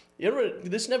 Yeah.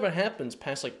 This never happens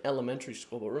past like elementary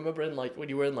school, but remember when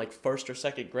you were in like 1st or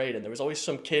 2nd grade and there was always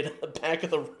some kid in the back of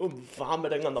the room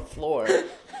vomiting on the floor.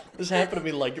 This happened to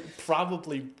me like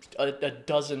probably a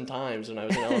dozen times when I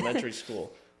was in elementary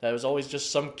school. There was always just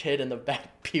some kid in the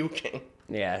back puking.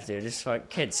 Yeah, dude, this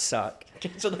kids suck.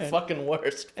 Kids are the fucking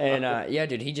worst. Bro. And yeah,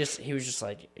 dude, he was just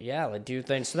like, yeah, like do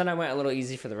things. So then I went a little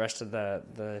easy for the rest of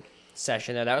the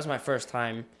session there. That was my first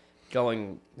time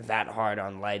going that hard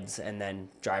on legs and then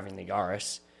driving the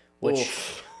Yaris,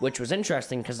 which was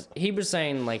interesting because he was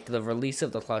saying like the release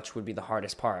of the clutch would be the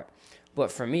hardest part, but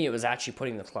for me it was actually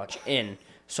putting the clutch in.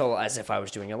 So as if I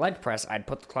was doing a leg press, I'd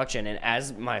put the clutch in, and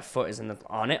as my foot is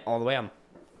on it all the way, I'm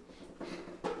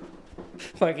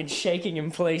fucking shaking in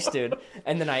place, dude.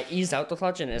 And then I eased out the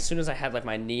clutch, and as soon as I had like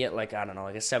my knee at like I don't know,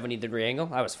 like a 70-degree angle,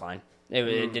 I was fine.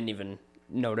 It didn't even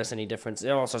notice any difference. It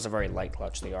also has a very light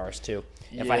clutch, the RS2.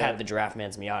 If I had the Giraffe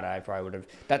Man's Miata, I probably would have.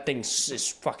 That thing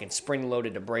is fucking spring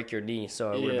loaded to break your knee,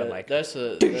 so it would have been like. That's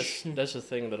a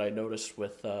thing that I noticed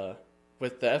with the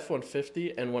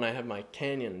F-150, and when I had my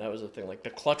Canyon, that was the thing. Like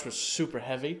the clutch was super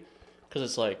heavy, because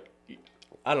it's like,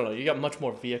 I don't know, you got much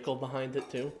more vehicle behind it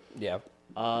too. Yeah.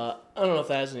 I don't know if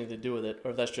that has anything to do with it,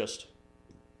 or if that's just,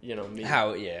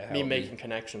 me making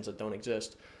connections that don't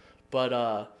exist. But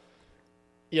was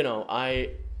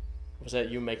that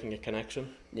you making a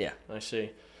connection? Yeah. I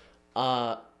see.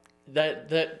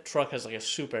 That truck has like a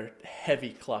super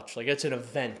heavy clutch. Like it's an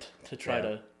event to try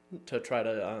to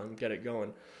get it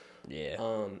going.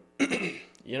 Yeah.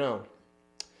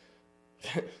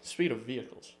 Speaking of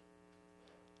vehicles,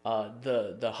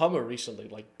 the Hummer recently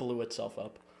like blew itself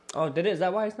up. Oh, did it? Is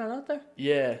that why it's not out there?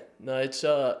 Yeah. No,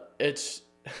 it's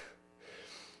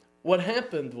what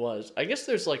happened was, I guess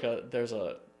there's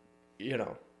a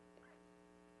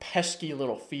pesky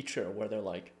little feature where they're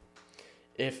like,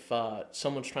 if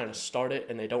someone's trying to start it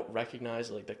and they don't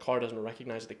recognize, like the car doesn't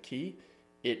recognize the key,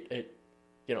 it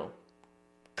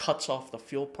cuts off the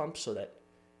fuel pump so that,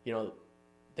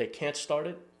 they can't start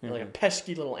it. Mm-hmm. Like a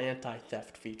pesky little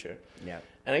anti-theft feature. Yeah.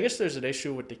 And I guess there's an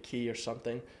issue with the key or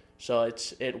something. So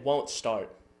it won't start.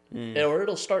 Or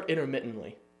it'll start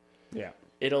intermittently. Yeah.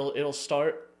 It'll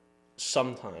start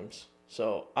sometimes.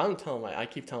 So I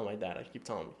keep telling my dad,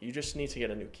 you just need to get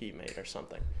a new key made or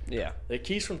something. Yeah. The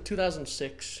key's from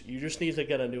 2006. You just need to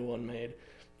get a new one made.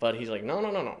 But he's like, no.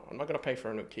 I'm not going to pay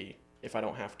for a new key if I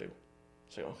don't have to.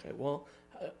 So, okay, well,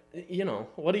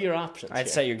 what are your options I'd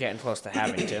say you're getting close to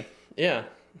having to. Yeah.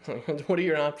 What are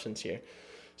your options here?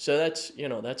 So that's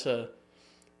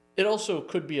it also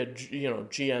could be a,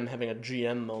 GM having a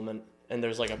GM moment and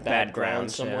there's like a bad ground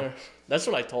somewhere. Yeah. That's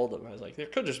what I told him. I was like, there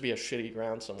could just be a shitty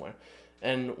ground somewhere.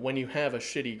 And when you have a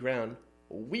shitty ground,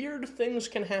 weird things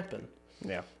can happen.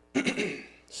 Yeah.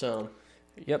 So.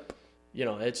 Yep.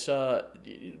 It's,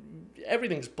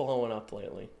 everything's blowing up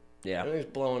lately. Yeah. Everything's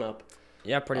blowing up.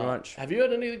 Yeah, pretty much. Have you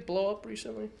had anything blow up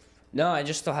recently? No, I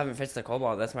just still haven't fixed the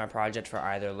cobalt. That's my project for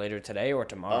either later today or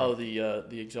tomorrow. Oh,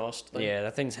 the exhaust thing? Yeah,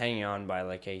 that thing's hanging on by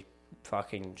like a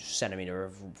fucking centimeter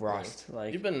of rust. Yeah.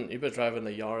 Like You've been driving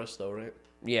the Yaris though, right?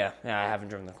 Yeah, I haven't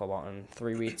driven the cobalt in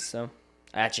 3 weeks, so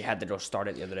I actually had to go start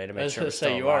it the other day to make sure it's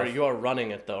still alive. You are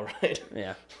running it though, right?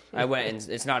 Yeah, I went and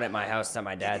it's not at my house; it's at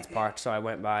my dad's park. So I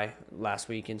went by last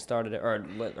week and started it, or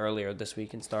earlier this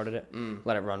week and started it.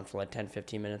 Let it run for like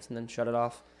 10-15 minutes and then shut it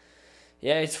off.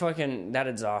 Yeah, it's fucking that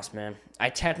exhaust, man. I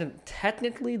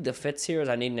technically the fits here is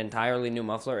I need an entirely new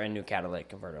muffler and new catalytic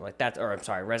converter. Like that, or I'm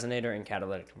sorry, resonator and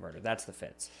catalytic converter. That's the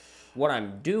fits. What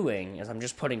I'm doing is I'm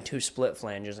just putting 2 split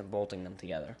flanges and bolting them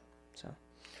together. So,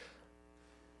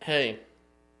 hey,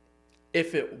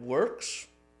 if it works,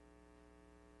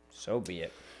 so be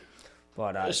it.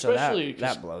 But especially so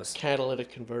that blows.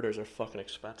 Catalytic converters are fucking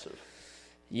expensive.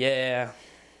 Yeah,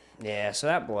 so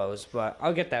that blows. But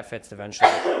I'll get that fixed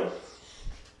eventually.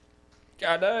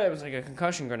 God, it was like a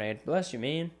concussion grenade. Bless you,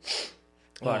 man.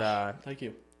 But thank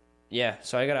you. Yeah,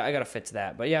 so I gotta fix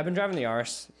that. But yeah, I've been driving the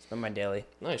Yaris. It's been my daily.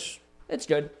 Nice. It's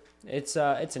good. It's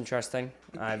interesting.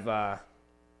 I've gotten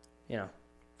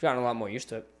a lot more used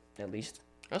to it, at least.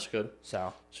 That's good.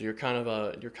 So you're kind of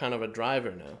a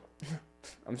driver now.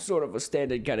 I'm sort of a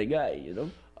standard kind of guy, you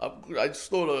know. I'm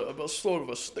sort of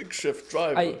a stick shift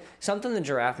driver. Something the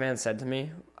Giraffe Man said to me.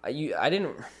 I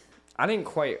didn't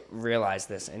quite realize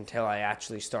this until I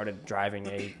actually started driving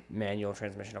a manual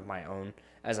transmission of my own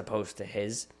as opposed to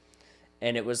his.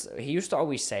 And he used to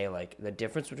always say, like, the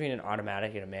difference between an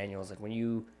automatic and a manual is, like, when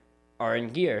you are in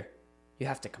gear, you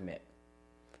have to commit.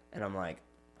 And I'm like,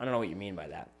 I don't know what you mean by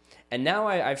that. And now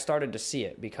I've started to see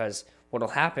it because what'll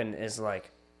happen is,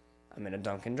 like, I'm in a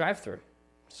Dunkin' drive-thru.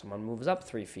 Someone moves up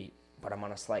 3 feet, but I'm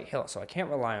on a slight hill, so I can't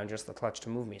rely on just the clutch to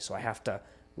move me. So I have to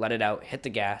let it out, hit the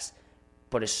gas,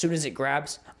 but as soon as it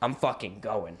grabs, I'm fucking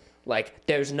going. Like,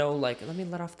 there's no, like, let me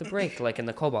let off the brake, like in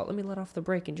the Cobalt. Let me let off the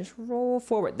brake and just roll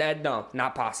forward. No,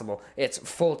 not possible. It's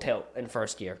full tilt in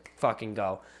first gear. Fucking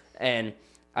go. And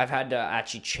I've had to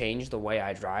actually change the way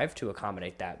I drive to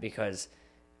accommodate that because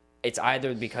it's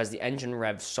either because the engine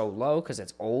revs so low because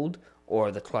it's old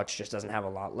or the clutch just doesn't have a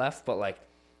lot left. But, like,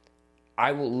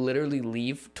 I will literally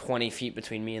leave 20 feet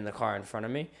between me and the car in front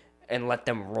of me and let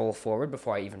them roll forward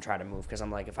before I even try to move. Because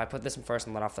I'm like, if I put this in first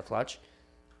and let off the clutch,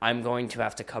 I'm going to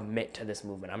have to commit to this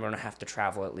movement. I'm going to have to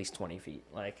travel at least 20 feet,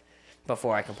 like,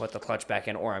 before I can put the clutch back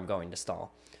in or I'm going to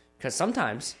stall. Because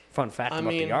sometimes, fun fact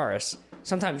about the Yaris,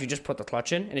 sometimes you just put the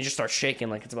clutch in and it just starts shaking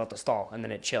like it's about to stall and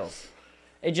then it chills.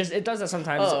 It does that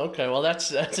sometimes. Oh, okay. Well,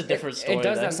 that's a different story. It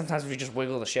does that sometimes if you just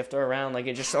wiggle the shifter around, like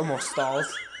it just almost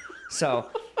stalls. So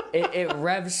it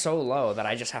revs so low that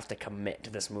I just have to commit to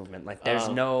this movement. Like there's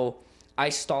I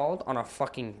stalled on a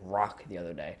fucking rock the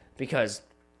other day because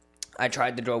I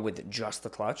tried to go with just the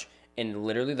clutch, and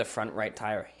literally the front right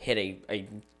tire hit a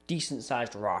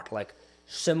decent-sized rock, like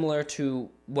similar to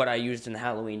what I used in the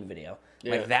Halloween video.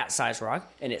 Yeah. Like that size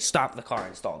rock, and it stopped the car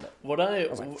and stalled it. I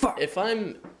was like, fuck.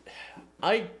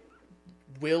 I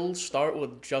will start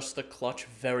with just the clutch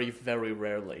very, very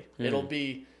rarely. It'll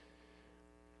be...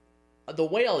 The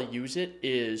way I'll use it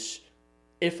is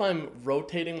if I'm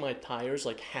rotating my tires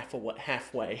like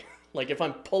halfway. Like if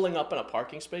I'm pulling up in a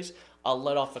parking space, I'll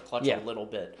let off the clutch a little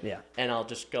bit. Yeah. And I'll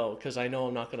just go because I know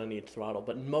I'm not going to need throttle.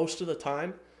 But most of the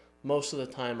time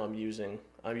I'm using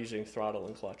throttle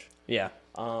and clutch. Yeah.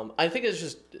 I think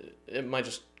it might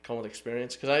just come with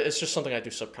experience because it's just something I do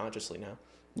subconsciously now.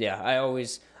 Yeah,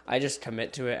 I just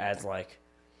commit to it as like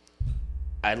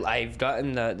I've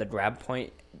gotten the grab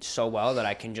point so well that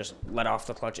I can just let off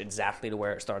the clutch exactly to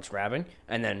where it starts grabbing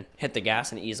and then hit the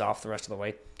gas and ease off the rest of the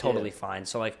way totally fine.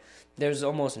 So like there's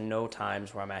almost no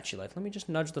times where I'm actually like, let me just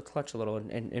nudge the clutch a little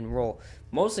and roll.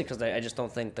 Mostly because I just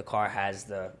don't think the car has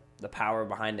the power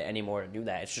behind it anymore to do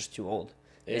that. It's just too old.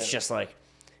 Yeah. It's just like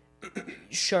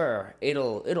sure,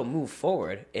 it'll move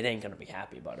forward. It ain't gonna be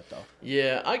happy about it though.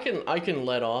 Yeah, I can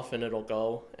let off and it'll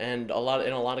go, and in a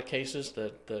lot of cases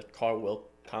the car will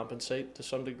compensate to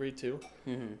some degree too.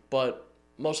 Mm-hmm. But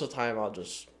most of the time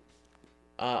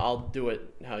I'll do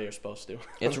it how you're supposed to.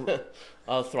 It's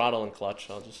I'll throttle and clutch.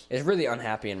 it's really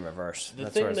unhappy in reverse.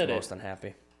 That's where it's most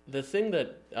unhappy. The thing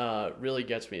that really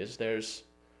gets me is there's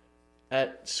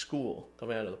at school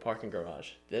coming out of the parking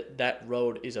garage. That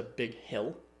road is a big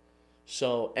hill,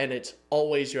 so and it's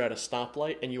always you're at a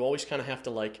stoplight and you always kind of have to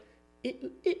like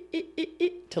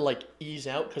to like ease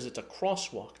out because it's a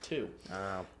crosswalk too.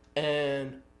 Oh.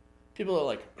 And people are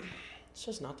like, it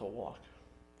says not to walk.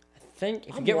 I think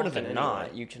if you I'm get rid of the walking knot,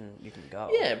 anyway. you can go.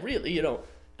 Yeah, really, and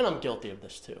I'm guilty of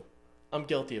this too.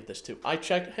 I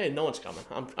check, hey, no one's coming.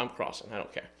 I'm crossing. I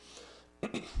don't care.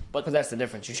 But that's the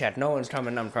difference. You check, no one's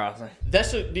coming, I'm crossing.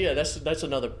 That's a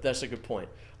good point.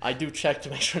 I do check to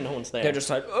make sure no one's there. They're just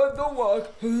like, oh, don't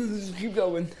walk. Keep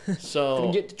going. So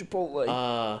Gonna get to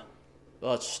Chipotle.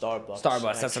 Well, it's Starbucks.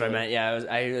 Starbucks, that's what I meant. Yeah,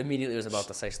 I immediately was about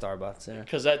to say Starbucks. Yeah.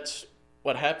 Because that's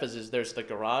what happens is there's the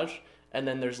garage, and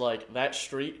then there's like that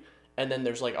street, and then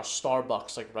there's like a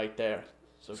Starbucks like right there.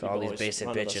 So all these basic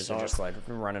bitches are just like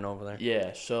running over there.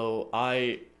 Yeah, so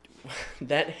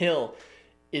that hill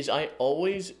is I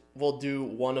always will do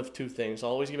one of two things. I'll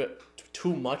always give it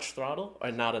too much throttle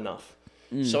or not enough.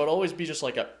 So it'll always be just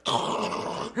like a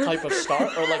type of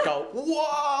start or like a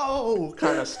whoa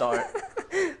kind of start.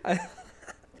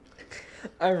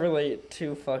 I relate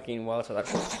too fucking well to that.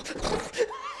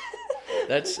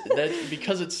 That's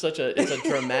because it's a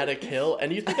dramatic hill,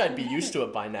 and you think I'd be used to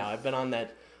it by now. I've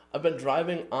been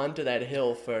driving onto that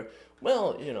hill for,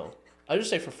 well, I just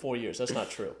say for 4 years. That's not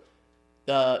true.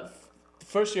 The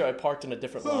first year I parked in a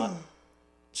different lot.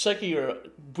 Second year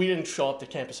we didn't show up to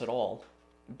campus at all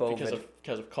because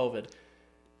of COVID.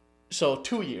 So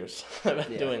 2 years I've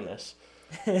been doing this.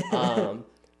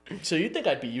 So you'd think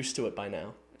I'd be used to it by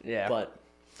now. Yeah. But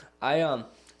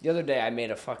the other day I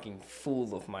made a fucking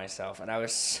fool of myself, and I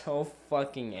was so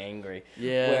fucking angry.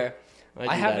 Yeah. Where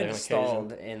I haven't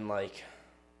installed in like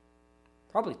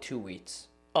probably 2 weeks.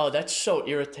 Oh, that's so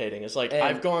irritating. It's like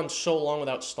I've gone so long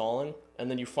without stalling, and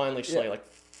then you finally say like,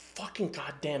 fucking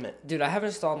goddamn it. Dude, I haven't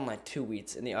installed in like 2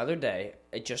 weeks, and the other day,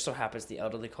 it just so happens the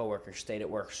elderly coworker stayed at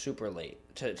work super late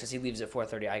because he leaves at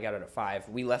 4:30. I got it at 5.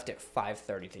 We left at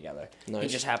 5:30 together. Nice. He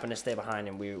just happened to stay behind,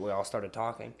 and we all started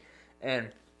talking.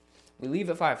 And we leave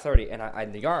at 5:30,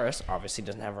 and the Yaris obviously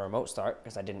doesn't have a remote start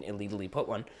because I didn't illegally put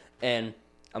one. And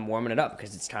I'm warming it up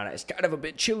because it's kind of a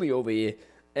bit chilly over here.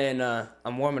 And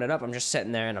I'm warming it up. I'm just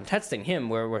sitting there, and I'm texting him.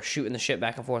 We're shooting the shit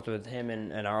back and forth with him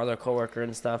and our other coworker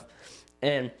and stuff.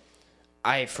 And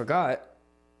I forgot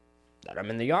that I'm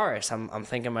in the Yaris. I'm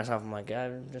thinking to myself, I'm like,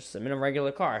 I'm in a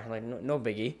regular car. Like, no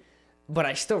biggie. But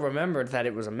I still remembered that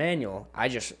it was a manual. I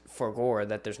just forgot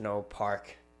that there's no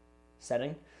park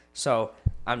setting. So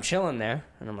I'm chilling there,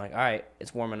 and I'm like, all right,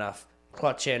 it's warm enough.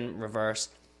 Clutch in, reverse,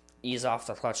 ease off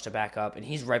the clutch to back up, and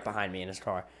he's right behind me in his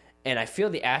car. And I feel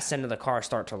the ass end of the car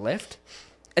start to lift,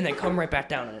 and then come right back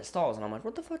down and it stalls. And I'm like,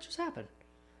 what the fuck just happened?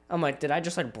 I'm like, did I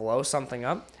just like blow something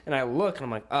up? And I look, and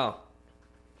I'm like, oh,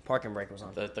 parking brake was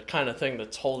on. The kind of thing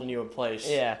that's holding you in place.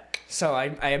 Yeah. So I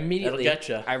immediately, It'll get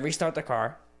you. I restart the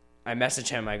car. I message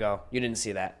him. I go, you didn't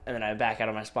see that. And then I back out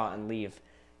of my spot and leave.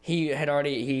 He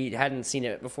hadn't seen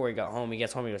it before he got home. He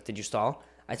gets home, he goes, did you stall?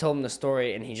 I told him the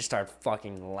story, and he just started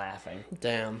fucking laughing.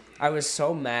 Damn. I was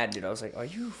so mad, dude. I was like, are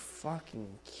you fucking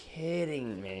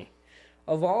kidding me?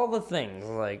 Of all the things,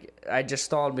 like, I just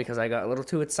stalled because I got a little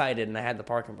too excited, and I had the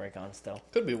parking brake on still.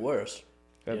 Could be worse.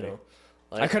 Could be.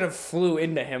 Like, I could have flew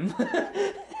into him.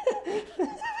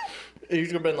 You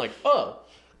could have been like, oh.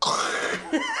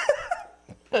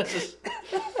 Just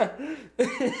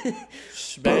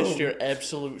smashed your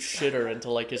absolute shitter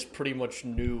into like his pretty much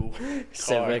new car.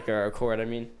 Civic or Accord, I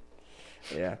mean.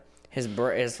 Yeah. His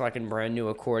fucking brand new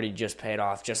Accord he just paid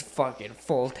off, just fucking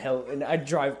full tilt, and I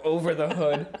drive over the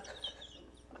hood.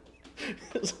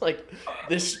 It's like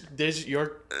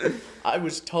I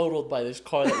was totaled by this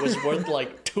car that was worth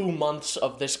like 2 months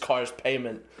of this car's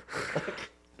payment.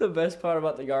 The best part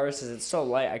about the Yaris is it's so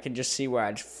light, I can just see where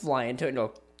I'd fly into it and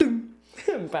go, doom,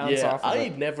 and bounce off of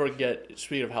it. Never get,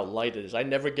 speaking of how light it is, I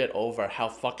never get over how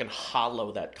fucking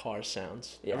hollow that car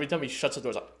sounds. Yeah. Every time he shuts the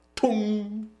doors, like,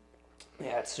 boom.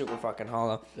 Yeah, it's super fucking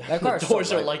hollow. That car the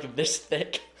doors are like this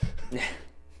thick.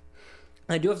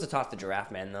 I do have to talk to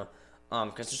Giraffe Man, though.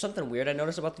 Because there's something weird I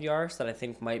noticed about the Yaris that I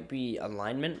think might be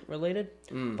alignment related.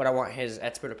 But I want his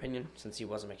expert opinion since he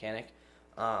was a mechanic.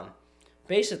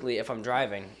 Basically, if I'm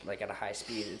driving like at a high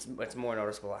speed, it's more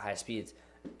noticeable at high speeds.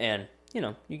 And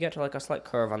you get to like a slight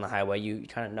curve on the highway, you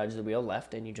kind of nudge the wheel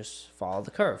left and you just follow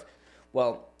the curve.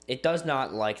 Well, it does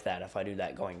not like that if I do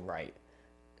that going right.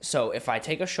 So if I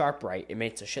take a sharp right, it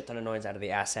makes a shit ton of noise out of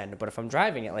the ass end. But if I'm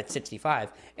driving at like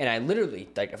 65 and I literally,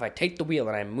 like if I take the wheel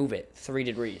and I move it 3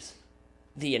 degrees,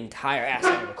 the entire ass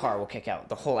end of the car will kick out.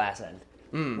 The whole ass end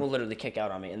will literally kick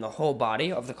out on me. And the whole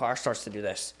body of the car starts to do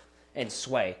this and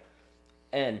sway.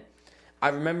 And I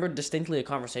remember distinctly a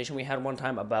conversation we had one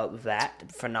time about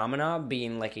that phenomena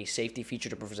being like a safety feature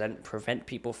to prevent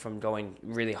people from going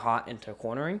really hot into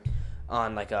cornering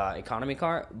on like a economy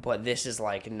car. But this is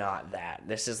like not that.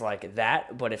 This is like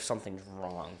that, but if something's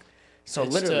wrong. So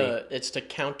literally, it's to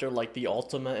counter like the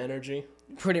Ultima energy.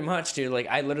 Pretty much, dude. Like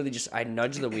I literally I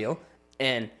nudge the wheel,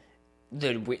 and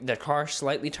the car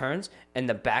slightly turns, and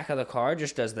the back of the car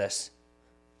just does this.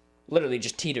 Literally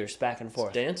just teeters back and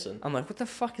forth. It's dancing. I'm like, what the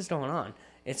fuck is going on?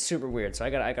 It's super weird. So I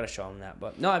gotta show him that.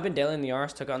 But no, I've been dailying the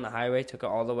Yaris. Took it on the highway. Took it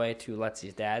all the way to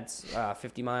Letsy's dad's,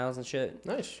 50 miles and shit.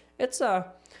 Nice.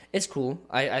 It's cool.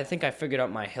 I think I figured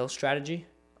out my hill strategy,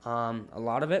 a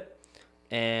lot of it,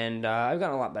 and I've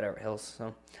gotten a lot better at hills.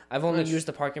 So I've only used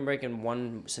the parking brake in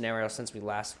one scenario since we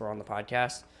last were on the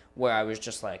podcast, where I was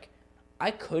just like,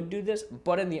 I could do this,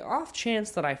 but in the off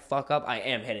chance that I fuck up, I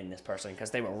am hitting this person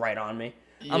because they were right on me.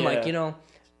 Yeah. I'm like,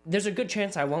 there's a good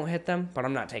chance I won't hit them, but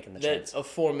I'm not taking the chance. That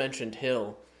aforementioned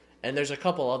hill, and there's a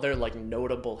couple other like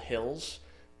notable hills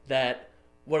that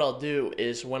what I'll do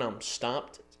is when I'm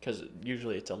stopped, because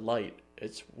usually it's a light,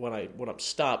 it's when I'm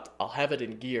stopped, I'll have it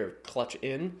in gear, clutch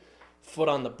in, foot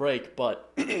on the brake,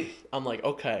 but I'm like,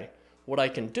 okay, what I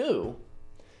can do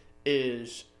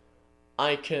is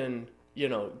I can,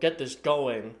 get this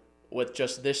going with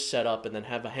just this setup and then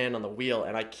have a hand on the wheel,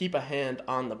 and I keep a hand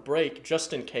on the brake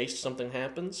just in case something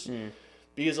happens.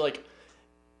 Because, like,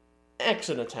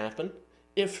 accidents happen.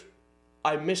 If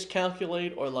I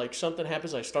miscalculate or, like, something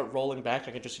happens, I start rolling back,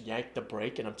 I can just yank the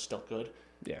brake and I'm still good.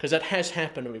 Yeah. Because that has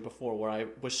happened to me before where I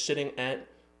was sitting at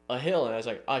a hill and I was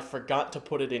like, I forgot to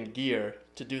put it in gear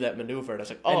to do that maneuver. And I was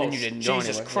like, oh,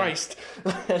 Jesus Christ.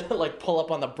 And I, like, pull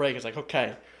up on the brake. It's like,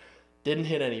 okay, didn't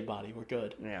hit anybody. We're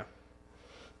good. Yeah.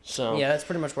 So yeah, that's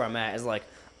pretty much where I'm at. Is like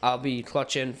I'll be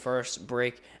clutch in first,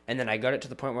 brake, and then I got it to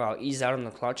the point where I'll ease out on the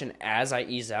clutch, and as I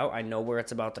ease out, I know where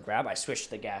it's about to grab. I switch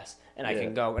to the gas, and I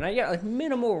can go, and I get like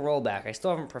minimal rollback. I still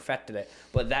haven't perfected it,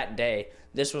 but that day,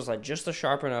 this was like just a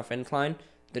sharp enough incline.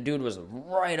 The dude was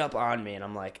right up on me, and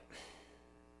I'm like,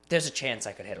 there's a chance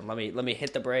I could hit him. Let me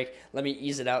hit the brake. Let me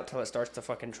ease it out till it starts to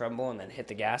fucking tremble, and then hit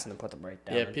the gas, and then put the brake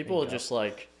down. Yeah, people are just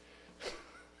like,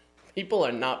 people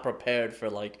are not prepared for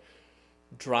like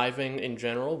driving in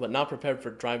general, but not prepared for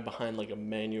drive behind like a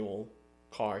manual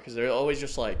car, because they're always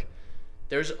just like,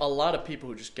 there's a lot of people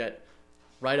who just get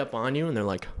right up on you and they're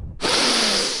like,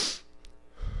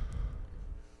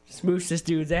 smoosh this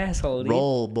dude's asshole, dude.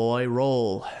 Roll, boy,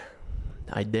 roll,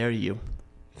 I dare you.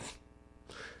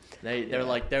 They're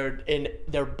like,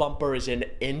 their bumper is an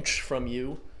inch from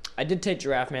you. I did take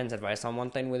Giraffe Man's advice on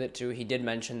one thing with it, too. He did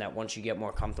mention that once you get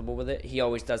more comfortable with it, he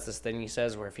always does this thing, he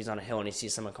says, where if he's on a hill and he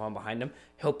sees someone coming behind him,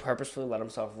 he'll purposefully let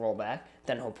himself roll back,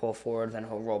 then he'll pull forward, then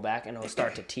he'll roll back, and he'll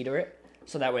start to teeter it.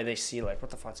 So that way they see, like,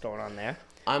 what the fuck's going on there.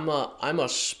 I'm a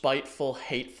spiteful,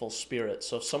 hateful spirit.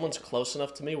 So if someone's close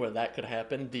enough to me where that could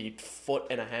happen, the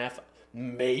 1.5 feet,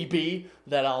 maybe,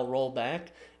 that I'll roll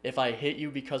back, if I hit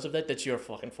you because of that, that's your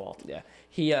fucking fault.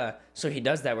 Yeah. So he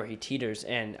does that where he teeters,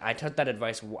 and I took that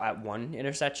advice at one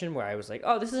intersection where I was like,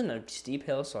 oh, this isn't a steep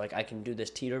hill, so like I can do this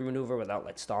teeter maneuver without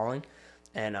like stalling.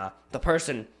 And the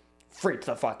person freaked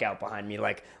the fuck out behind me.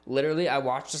 Like literally I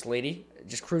watched this lady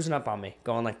just cruising up on me,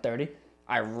 going like 30.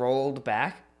 I rolled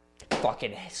back,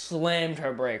 fucking slammed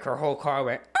her brake. Her whole car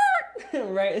went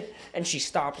right, and she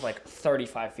stopped like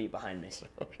 35 feet behind me.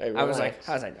 Okay, I was like,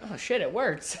 oh shit, it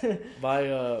works. It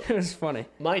was funny.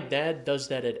 My dad does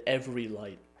that at every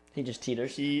light. He just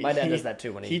teeters. My dad does that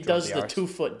too when he does the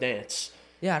 2-foot dance.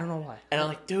 Yeah, I don't know why. And I'm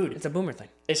like, dude, it's a boomer thing.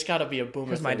 It's got to be a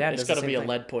boomer thing. My dad it's got to be a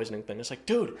lead poisoning thing. It's like,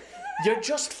 dude, you're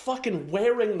just fucking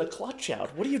wearing the clutch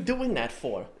out. What are you doing that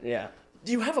for? Yeah.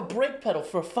 You have a brake pedal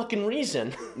for a fucking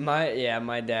reason.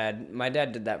 My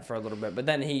dad did that for a little bit, but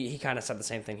then he kind of said the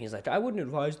same thing. He's like, I wouldn't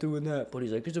advise doing that, but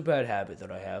he's like, it's a bad habit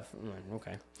that I have. I'm like,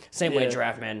 okay. Same way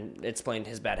Giraffe Man explained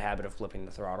his bad habit of flipping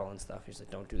the throttle and stuff. He's like,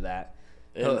 don't do that.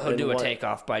 He'll do a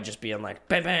takeoff by just being like,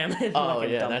 bam, bam. Oh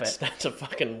yeah, that's a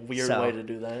fucking weird way to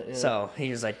do that. Yeah. So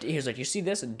he was like, you see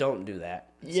this, and don't do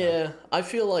that. Yeah, so. I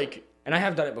feel like, and I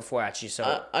have done it before actually.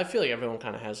 So I feel like everyone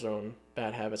kind of has their own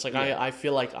bad habits. Like I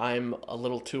feel like I'm a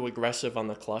little too aggressive on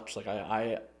the clutch. Like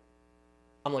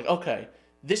I'm like, okay,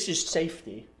 this is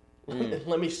safety.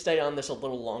 Let me stay on this a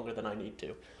little longer than I need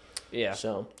to. Yeah.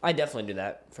 So I definitely do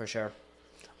that for sure.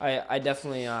 I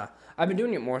definitely I've been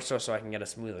doing it more so I can get a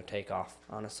smoother takeoff.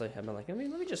 Honestly, I've been like, let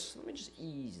me just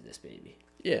ease this baby.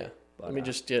 yeah, But, let me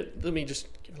just give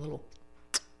a little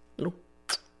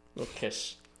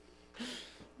kiss.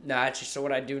 No, actually, so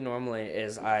what I do normally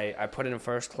is I put it in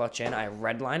first, clutch in, I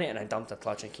redline it, and I dump the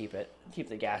clutch and keep the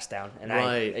gas down, and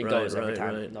it goes every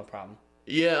time, no problem.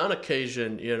 Yeah, on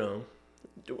occasion,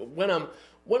 when I'm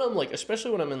like,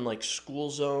 especially when I'm in like school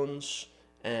zones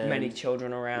and Many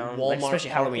children around, Walmart, like,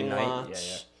 especially Halloween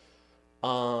night. lots,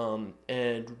 and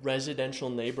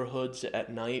residential neighborhoods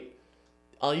at night,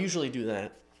 I'll usually do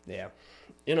that. Yeah.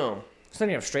 So then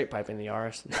you have straight pipe in the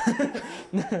RS.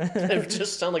 it would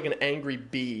just sound like an angry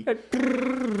bee.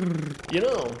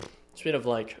 Speaking of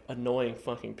like annoying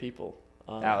fucking people.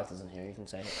 Alex isn't here. You can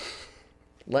say it.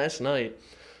 Last night,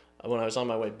 when I was on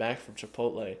my way back from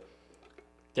Chipotle,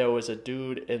 there was a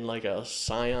dude in like a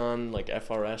Scion, like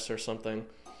FRS or something.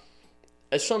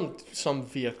 It's some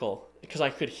vehicle, because I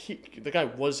could hear the guy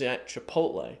was at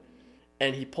Chipotle,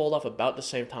 and he pulled off about the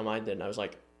same time I did, and I was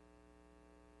like,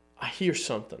 I hear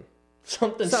something.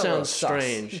 Something sounds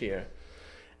strange here.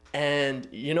 And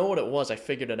you know what it was? I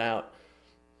figured it out.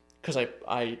 Because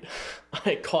I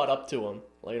caught up to him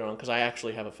later on, because I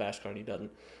actually have a fast car and he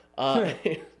doesn't.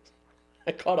 I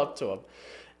caught up to him.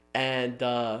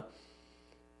 And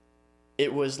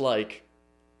it was like,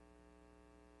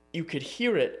 you could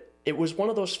hear it. It was one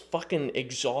of those fucking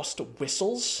exhaust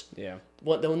whistles. Yeah.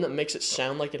 The one that makes it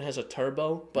sound like it has a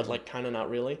turbo, but like kind of not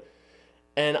really.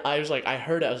 And I was like, I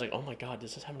heard it. I was like, oh my God,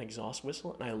 does this have an exhaust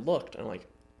whistle? And I looked, and I'm like,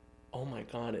 oh my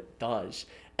God, it does.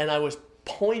 And I was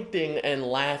pointing and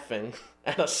laughing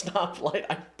at a stoplight.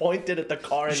 I pointed at the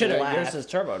car and laughed. Yours is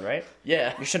turboed, right?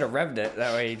 Yeah. You should have revved it.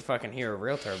 That way you'd fucking hear a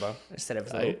real turbo instead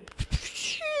of It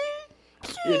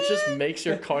just makes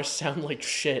your car sound like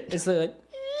shit. It's like...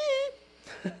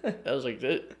 I was like,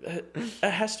 it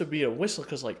has to be a whistle,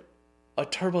 because like a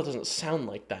turbo doesn't sound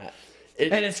like that.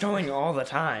 And it's going all the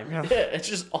time. Yeah, it's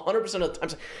just 100% of the time.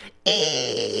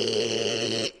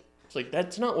 It's like,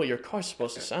 that's not what your car's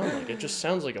supposed to sound like. It just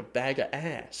sounds like a bag of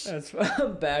ass. That's a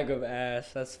bag of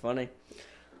ass. That's funny.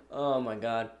 Oh my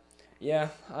God. Yeah,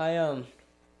 I don't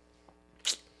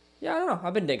know.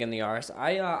 I've been digging the RS.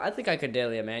 I think I could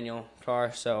daily a manual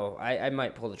car, so I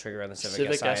might pull the trigger on the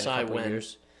Civic SI in a couple of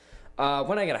years.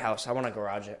 When I get a house, I want to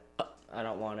garage it. I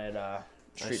don't want it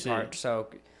street parked. So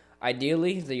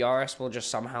ideally, the RS will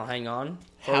just somehow hang on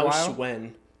for a while.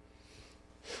 When?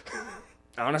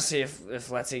 Honestly, if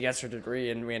Lexi gets her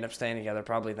degree and we end up staying together,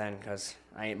 probably then, because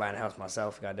I ain't buying a house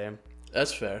myself, goddamn.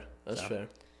 That's fair. That's fair.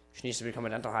 She needs to become a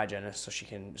dental hygienist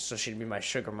so she'd be my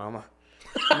sugar mama.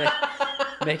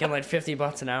 Making like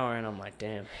 $50 an hour, and I'm like,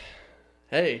 damn.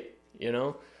 Hey,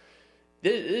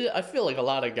 I feel like a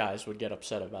lot of guys would get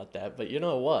upset about that, but you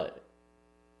know what?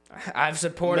 I've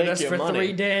supported us for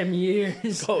 3 damn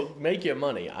years. Go make your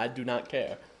money. I do not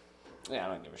care. Yeah, I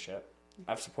don't give a shit.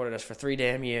 I've supported us for 3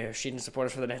 damn years. She didn't support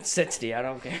us for the next 60. I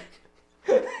don't care.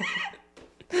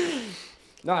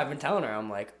 No, I've been telling her. I'm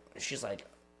like, she's like,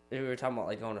 we were talking about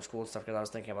like going to school and stuff, because I was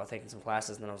thinking about taking some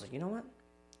classes, and then I was like, you know what?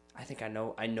 I think I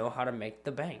know how to make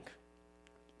the bank.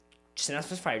 Synapse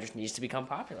Misfire just needs to become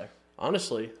popular.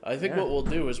 Honestly, I think what we'll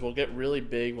do is we'll get really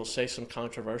big. We'll say some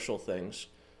controversial things.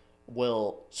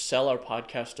 We'll sell our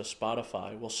podcast to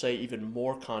Spotify. We'll say even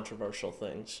more controversial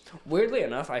things. Weirdly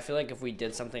enough, I feel like if we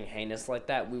did something heinous like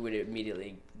that, we would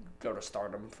immediately go to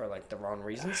stardom for like the wrong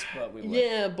reasons. But we would.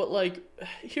 Yeah, but like,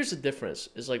 here's the difference: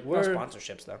 is like we're no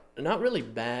sponsorships though. Not really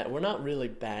bad. We're not really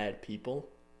bad people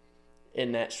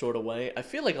in that sort of way. I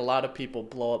feel like a lot of people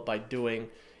blow up by doing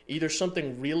either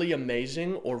something really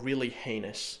amazing or really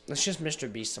heinous. Let's just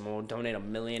Mr. Beast someone will donate $1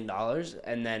 million,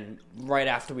 and then right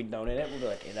after we donate it, we'll be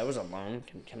like, hey, that was a loan.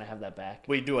 Can I have that back?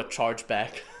 We do a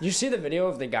chargeback. You see the video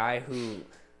of the guy who...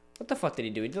 What the fuck did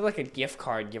he do? He did like a gift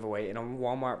card giveaway in a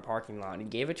Walmart parking lot, and he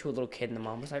gave it to a little kid, and the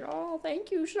mom was like, oh, thank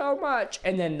you so much.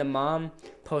 And then the mom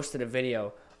posted a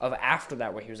video of after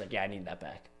that where he was like, yeah, I need that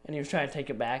back. And he was trying to take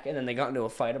it back, and then they got into a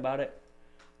fight about it.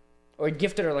 Or he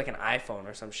gifted her like an iPhone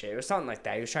or some shit. It was something like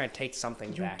that. He was trying to take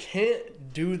something back. You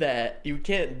can't do that. You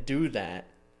can't do that.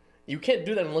 You can't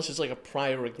do that unless it's like a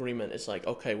prior agreement. It's like,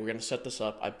 okay, we're going to set this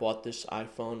up. I bought this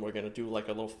iPhone. We're going to do like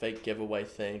a little fake giveaway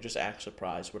thing. Just act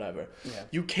surprised, whatever. Yeah.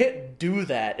 You can't do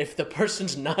that if the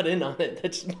person's not in on it.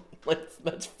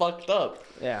 That's fucked up.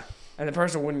 Yeah. And the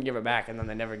person wouldn't give it back, and then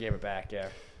they never gave it back, yeah.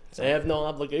 So, they have no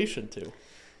obligation to.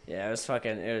 Yeah,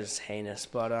 it was heinous.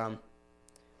 But,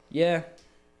 yeah.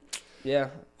 Yeah,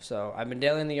 so I've been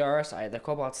dailying the RS. The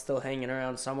Cobalt's still hanging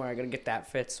around somewhere. I gotta get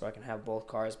that fixed so I can have both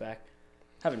cars back.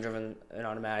 Haven't driven an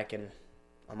automatic in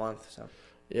a month, so.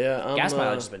 Yeah, Gas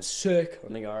mileage has been sick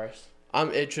on the Yaris.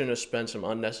 I'm itching to spend some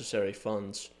unnecessary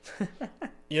funds.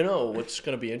 You know what's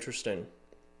going to be interesting?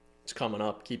 It's coming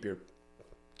up. Keep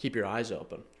your eyes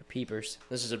open. Your peepers.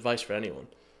 This is advice for anyone.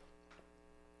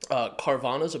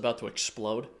 Carvana's about to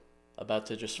explode. About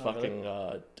to just fucking...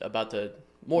 Really? About to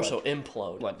more so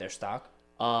implode. What, their stock?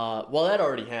 Well, that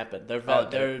already happened.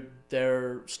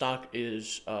 Their stock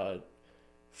is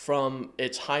from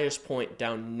its highest point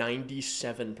down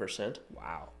 97%.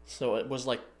 Wow. So it was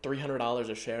like $300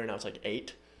 a share, and now it's like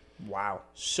 $8. Wow.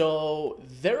 So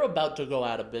they're about to go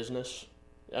out of business.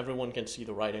 Everyone can see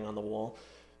the writing on the wall,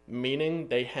 meaning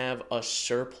they have a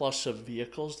surplus of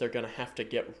vehicles they're going to have to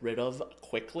get rid of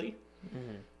quickly,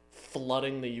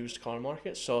 flooding the used car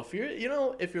market. So if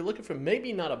you're looking for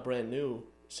maybe not a brand new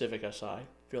Civic Si,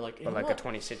 if you're like, but like a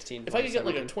 2016, if I could get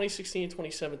like a 2016,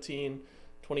 2017,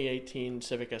 2018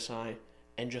 Civic Si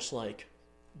and just like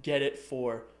get it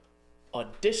for a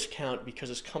discount because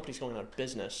this company's going out of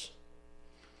business,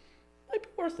 might be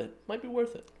worth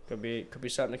it. Could be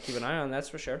something to keep an eye on. That's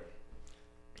for sure.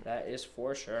 That is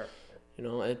for sure. You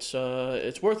know, it's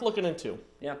worth looking into.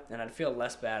 Yeah, and I'd feel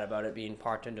less bad about it being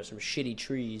parked into some shitty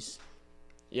trees.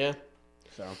 Yeah.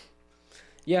 So,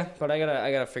 yeah, but I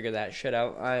gotta figure that shit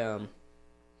out.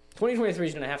 2023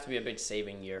 is gonna have to be a big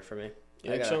saving year for me.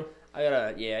 You think so? I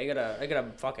gotta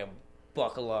fucking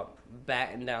buckle up,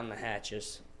 batten down the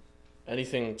hatches,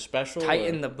 Anything special?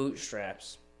 tighten the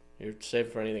bootstraps. You're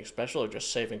saving for anything special or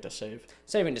just saving to save?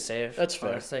 Saving to save. That's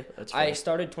fair. Honestly. That's fair. I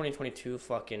started 2022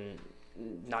 fucking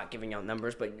not giving out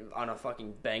numbers, but on a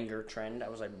fucking banger trend. I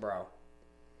was like, bro,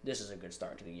 this is a good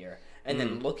start to the year. And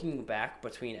then looking back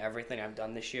between everything I've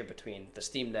done this year, between the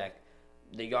Steam Deck,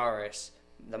 the Yaris,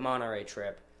 the Monterey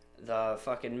trip, the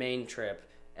fucking Maine trip,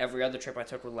 every other trip I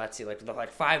took with Letzi, like the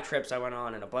 5 trips I went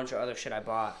on and a bunch of other shit I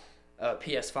bought.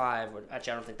 PS5,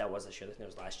 actually I don't think that was this year, I think it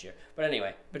was last year. But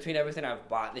anyway, between everything I've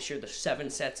bought this year, the 7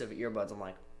 sets of earbuds, I'm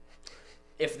like,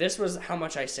 if this was how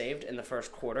much I saved in the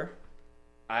first quarter,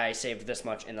 I saved this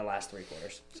much in the last 3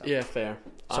 quarters. So. Yeah, fair.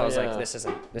 So I was like, this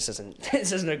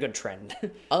isn't a good trend.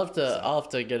 I'll have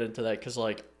to get into that because,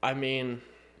 like, I mean,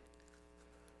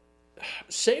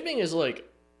 saving is like,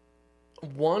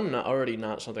 one, already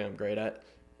not something I'm great at,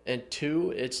 and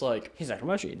 2, it's like, he's like, I'm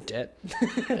actually in debt.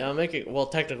 Yeah, I'm making, well,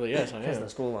 technically yes, I am. Because the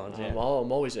school loans, yeah. I'm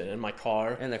always in my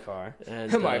car. In the car.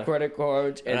 And my credit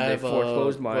cards, and they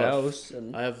foreclosed my house.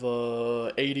 And... I have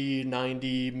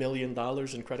 $80-90 million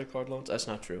in credit card loans. That's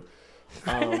not true.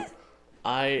 You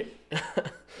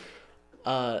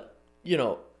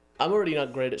know, I'm already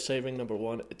not great at saving, number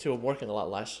 1. 2, I'm working a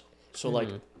lot less. So, like,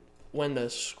 when the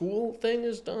school thing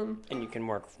is done... And you can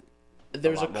work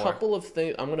there's a couple of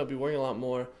things... I'm going to be working a lot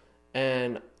more,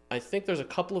 and I think there's a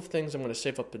couple of things I'm going to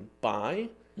save up and buy,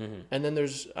 and then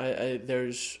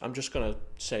I'm just going to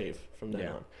save from then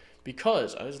on.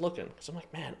 Because I was looking, because I'm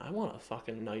like, man, I want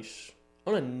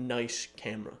a nice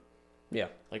camera. Yeah.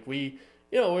 Like we're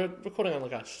recording on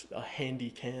like a handy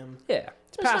cam. Yeah.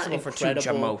 It's passable for 2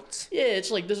 jamotes. Yeah,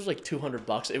 it's like, this was like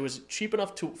 $200. It was cheap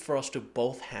enough for us to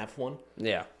both have one.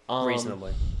 Yeah,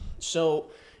 reasonably. So,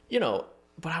 you know,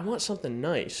 but I want something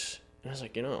nice. And I was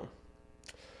like, you know,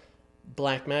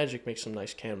 Blackmagic makes some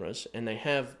nice cameras, and they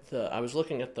have I was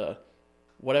looking at the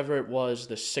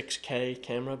 6K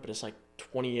camera, but it's like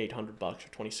 $2,800 or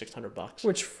 $2,600.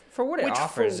 Which for what it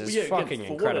offers is fucking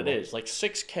incredible. For what it is, like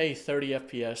 6K 30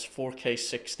 FPS, 4K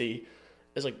 60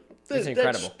 is like it's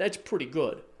incredible. That's pretty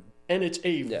good, and it's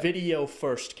a video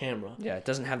first camera. Yeah, it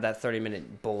doesn't have that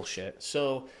 30-minute bullshit.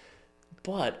 So,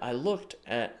 but I looked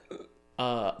at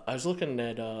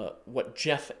what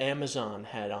Jeff Amazon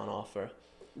had on offer.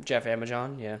 Jeff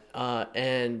Amazon, yeah.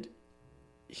 And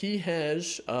he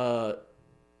has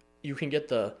you can get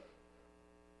the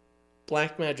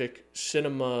Blackmagic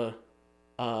Cinema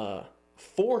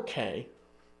 4K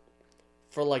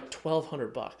for like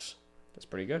 $1,200. That's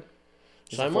pretty good.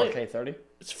 So it's 4K 30?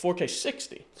 It's 4K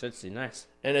 60. So it's nice.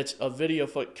 And it's a video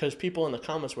because people in the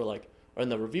comments were like, or in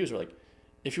the reviews were like,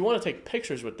 if you want to take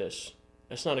pictures with this,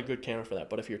 it's not a good camera for that.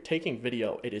 But if you're taking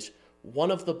video, it is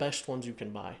one of the best ones you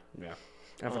can buy. Yeah.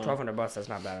 And for $1,200, that's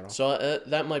not bad at all. So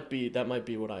that might be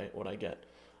what I get.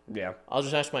 Yeah. I'll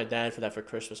just ask my dad for that for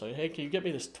Christmas. Like, hey, can you get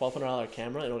me this $1,200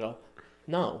 camera? And he'll go,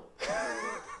 no.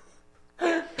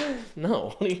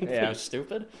 No. What are you doing,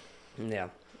 stupid? Yeah.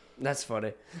 That's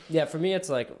funny. Yeah, for me, it's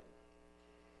like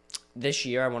this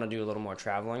year I want to do a little more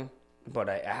traveling, but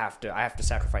I have to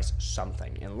sacrifice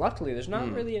something. And luckily, there's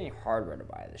not really any hardware to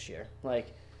buy this year.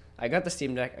 Like, I got the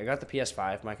Steam Deck, I got the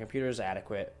PS5, my computer is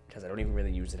adequate because I don't even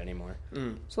really use it anymore.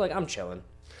 So, like, I'm chilling.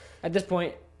 At this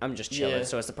point, I'm just chilling,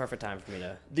 so it's the perfect time for me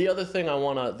to. The other thing I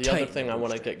wanna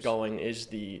get going is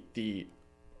the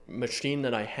machine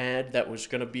that I had that was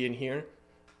gonna be in here,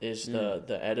 is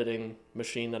the editing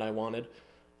machine that I wanted.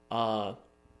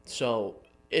 So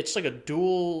it's like a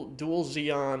dual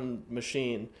Xeon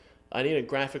machine. I need a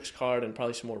graphics card and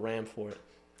probably some more RAM for it.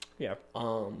 Yeah.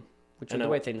 Which, the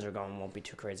way things are going, won't be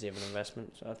too crazy of an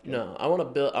investment. So no, I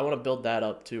want to build that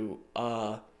up too.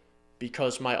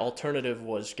 Because my alternative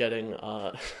was getting.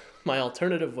 My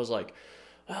alternative was like,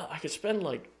 well, I could spend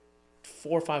like $400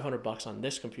 or $500 on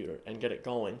this computer and get it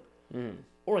going,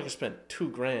 or I could spend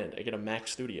 $2,000 and get a Mac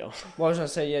Studio. Well, I was gonna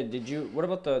say, yeah. What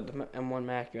about the M1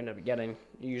 Mac you ended up getting?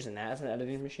 You using that as an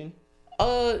editing machine?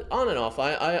 On and off.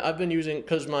 I've been using,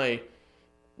 because my,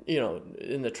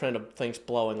 in the trend of things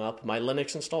blowing up, my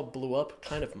Linux install blew up.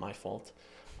 Kind of my fault.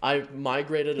 I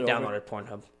migrated it. Downloaded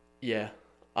Pornhub. Yeah,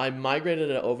 I migrated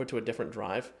it over to a different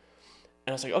drive,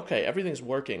 and I was like, okay, everything's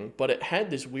working, but it had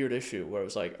this weird issue where it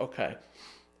was like, okay,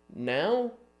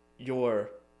 now your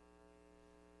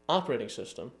operating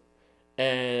system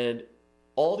and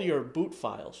all your boot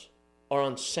files are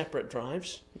on separate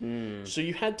drives. So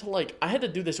you had to I had to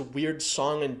do this weird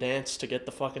song and dance to get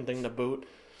the fucking thing to boot.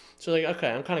 So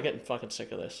okay, I'm kind of getting fucking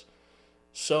sick of this.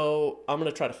 So I'm going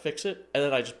to try to fix it. And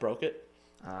then I just broke it.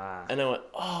 And I went,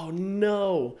 oh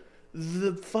no,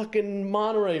 the fucking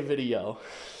Monterey video.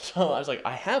 So I was like,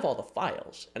 I have all the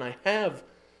files and I have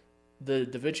the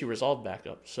DaVinci Resolve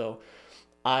backup. So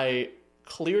I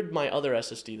cleared my other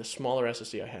SSD, the smaller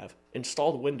SSD I have,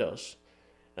 installed Windows.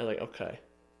 And I was like, okay,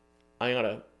 I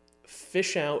gotta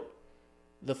fish out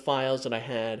the files that I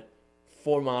had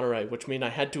for Monterey, which means I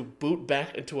had to boot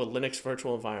back into a Linux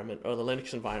virtual environment, or the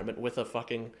Linux environment, with a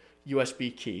fucking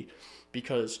USB key,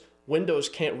 because Windows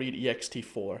can't read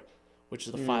ext4, which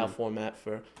is the file format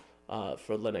for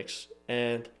Linux.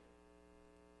 And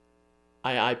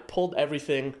I pulled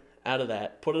everything out of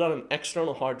that, put it on an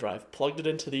external hard drive, plugged it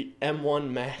into the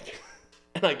M1 Mac,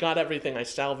 and I got everything. I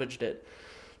salvaged it.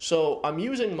 So I'm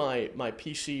using my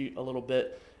PC a little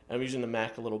bit, and I'm using the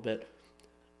Mac a little bit,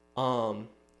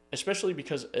 especially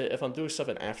because if I'm doing stuff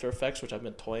in After Effects, which I've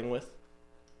been toying with,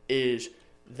 is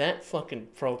that fucking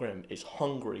program is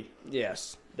hungry.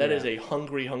 Yes. That is a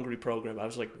hungry program. I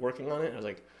was working on it. I was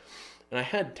and I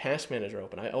had Task Manager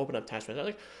open. I opened up Task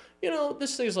Manager. I was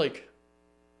this thing's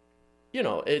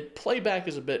playback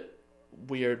is a bit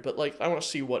weird, but I want to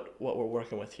see what we're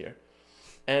working with here.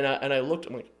 And I looked.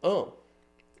 I'm like, oh.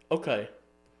 Okay,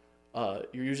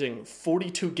 you're using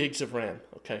 42 gigs of RAM.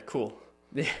 Okay, cool.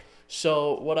 Yeah.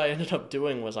 So what I ended up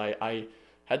doing was I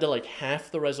had to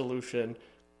half the resolution,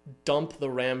 dump the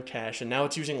RAM cache, and now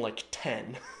it's using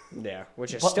 10. Yeah,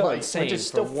 which is still insane which is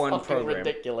still for one fucking program.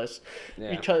 ridiculous.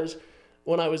 Yeah. Because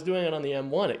when I was doing it on the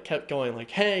M1, it kept going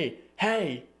hey,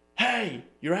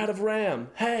 you're out of RAM.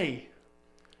 Hey,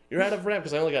 you're out of RAM,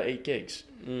 because I only got 8 gigs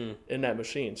in that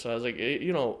machine. So I was like,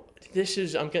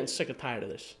 I'm getting sick and tired of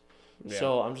this. Yeah.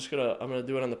 So I'm gonna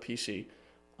do it on the PC.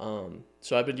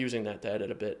 So I've been using that to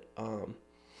edit a bit.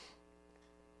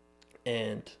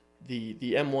 And the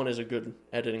M1 is a good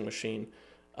editing machine,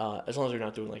 as long as you're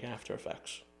not doing After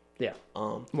Effects. Yeah.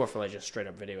 More for just straight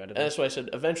up video editing. And that's why I said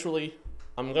eventually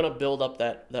I'm gonna build up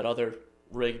that other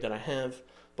rig that I have,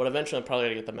 but eventually I'm probably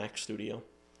gonna get the Mac Studio.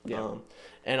 Yeah.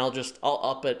 And I'll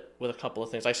up it with a couple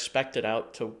of things. I spec'd it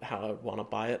out to how I want to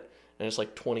buy it, and it's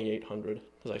 $2,800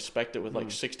 because I spec'd it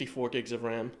with 64 gigs of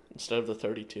RAM instead of the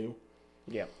 32.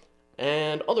 Yeah.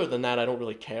 And other than that, I don't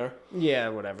really care. Yeah,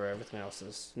 whatever. Everything else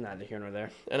is neither here nor there.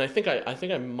 And I think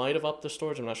I might have upped the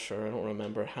storage. I'm not sure. I don't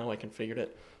remember how I configured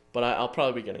it, but I'll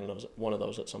probably be getting one of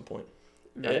those at some point.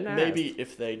 Nice. Maybe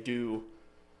if they do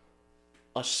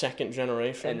a second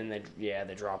generation, and then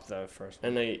they drop the first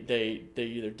one, and they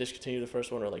either discontinue the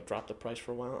first one or drop the price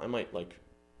for a while. I might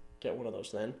get one of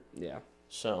those then. Yeah.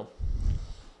 So.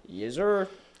 Yes, sir.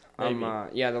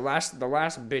 The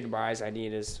last big buys I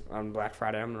need is on Black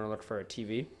Friday. I'm gonna look for a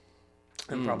TV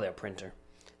and probably a printer,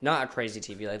 not a crazy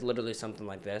TV, literally something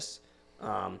like this.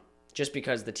 Just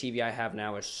because the TV I have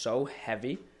now is so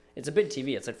heavy. It's a big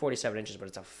TV. It's 47 inches, but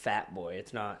it's a fat boy.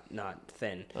 It's not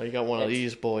thin. Oh, you got one of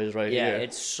these boys right here. Yeah,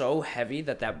 it's so heavy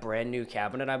that brand new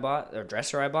cabinet I bought, or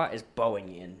dresser I bought, is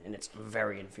bowing in, and it's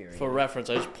very infuriating. For reference,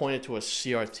 I just pointed to a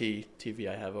CRT TV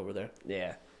I have over there.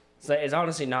 Yeah. It's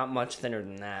honestly not much thinner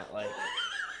than that.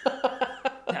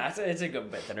 It's a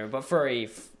good bit thinner, but for a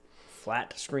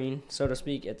flat screen, so to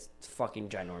speak, it's fucking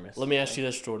ginormous. Let me ask you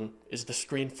this, Jordan. Is the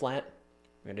screen flat?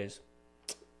 It is.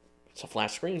 It's a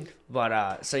flat screen. But,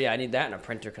 I need that and a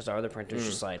printer, because our other printer's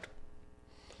just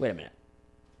wait a minute.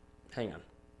 Hang on.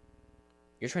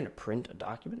 You're trying to print a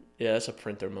document? Yeah, that's a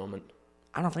printer moment.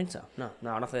 I don't think so. No,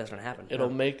 I don't think that's gonna happen. It'll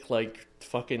make like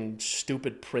fucking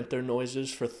stupid printer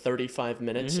noises for 35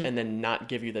 minutes and then not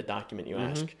give you the document you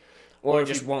ask. Or it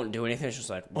just won't do anything. It's just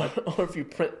like, what? Or if you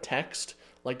print text,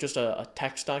 like just a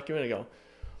text document, and go,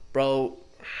 bro,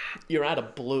 you're out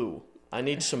of blue. I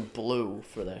need some blue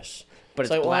for this. But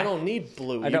it's like, black. well, I don't need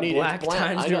blue. I got black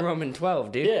times New Roman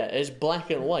 12, dude. Yeah, it's black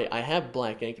and white. I have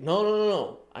black ink.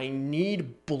 No. I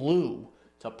need blue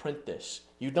to print this.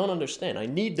 You don't understand. I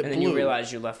need the blue. And then you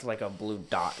realize you left like a blue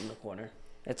dot in the corner.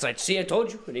 It's like, see, I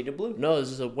told you, I needed blue. No, this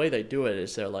is the way they do it.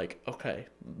 Is they're like, okay,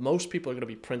 most people are going to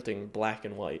be printing black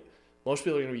and white. Most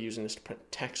people are going to be using this to print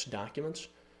text documents.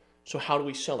 So how do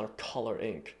we sell our color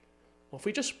ink? Well, if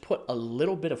we just put a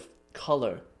little bit of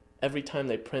color every time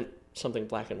they print something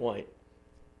black and white,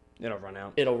 it'll run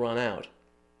out. It'll run out.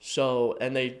 So,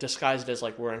 and they disguise it as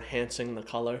like we're enhancing the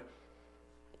color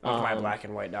of my black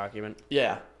and white document.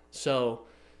 Yeah. So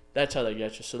that's how they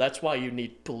get you. So that's why you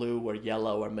need blue or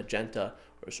yellow or magenta,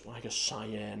 or I guess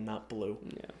cyan, not blue.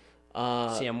 Yeah.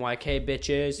 CMYK,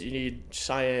 bitches. You need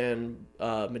cyan,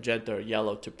 magenta, or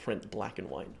yellow to print black and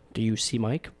white. Do you see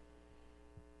Mike?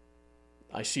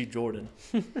 I see Jordan.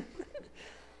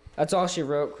 That's all she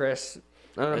wrote, Chris.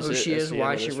 I don't know who she is,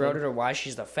 why she wrote it, or why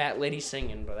she's the fat lady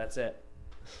singing, but that's it.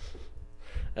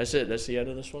 That's it. That's the end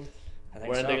of this one. I think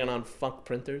We're so. ending it on fuck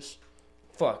printers.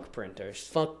 Fuck printers.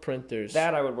 Fuck printers.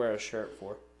 That I would wear a shirt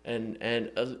for. And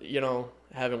you know,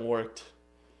 having worked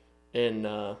in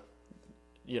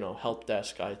help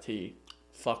desk IT,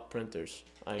 fuck printers.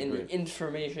 I agree. In the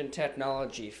information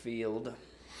technology field.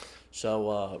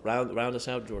 So round us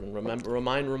out, Jordan.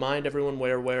 Remind everyone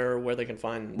where they can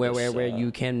find where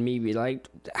you can maybe like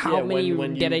how many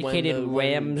dedicated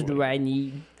RAMs do I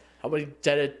need? How many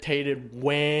dedicated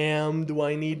RAM do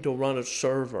I need to run a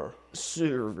server?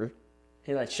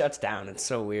 He like shuts down. It's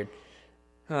so weird.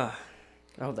 I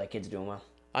hope that kid's doing well.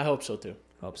 I hope so too.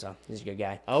 Hope so. He's a good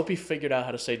guy. I hope he figured out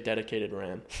how to say dedicated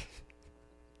RAM.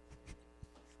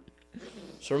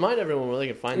 So remind everyone where they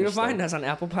can find us. You can find us on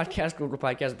Apple Podcasts, Google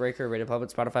Podcasts, Breaker, Radio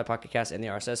Public, Spotify, Pocket Cast, and the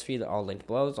RSS feed. They're all linked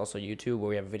below. There's also YouTube, where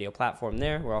we have a video platform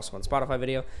there. We're also on Spotify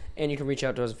video. And you can reach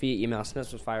out to us via email,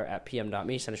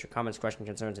 synapsmisfire@pm.me. Send us your comments, questions,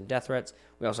 concerns, and death threats.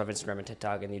 We also have Instagram and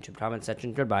TikTok in the YouTube comment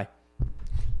section. Goodbye.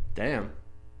 Damn.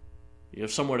 You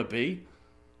have somewhere to be?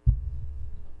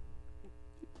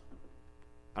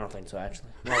 I don't think so, actually.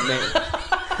 Well, maybe.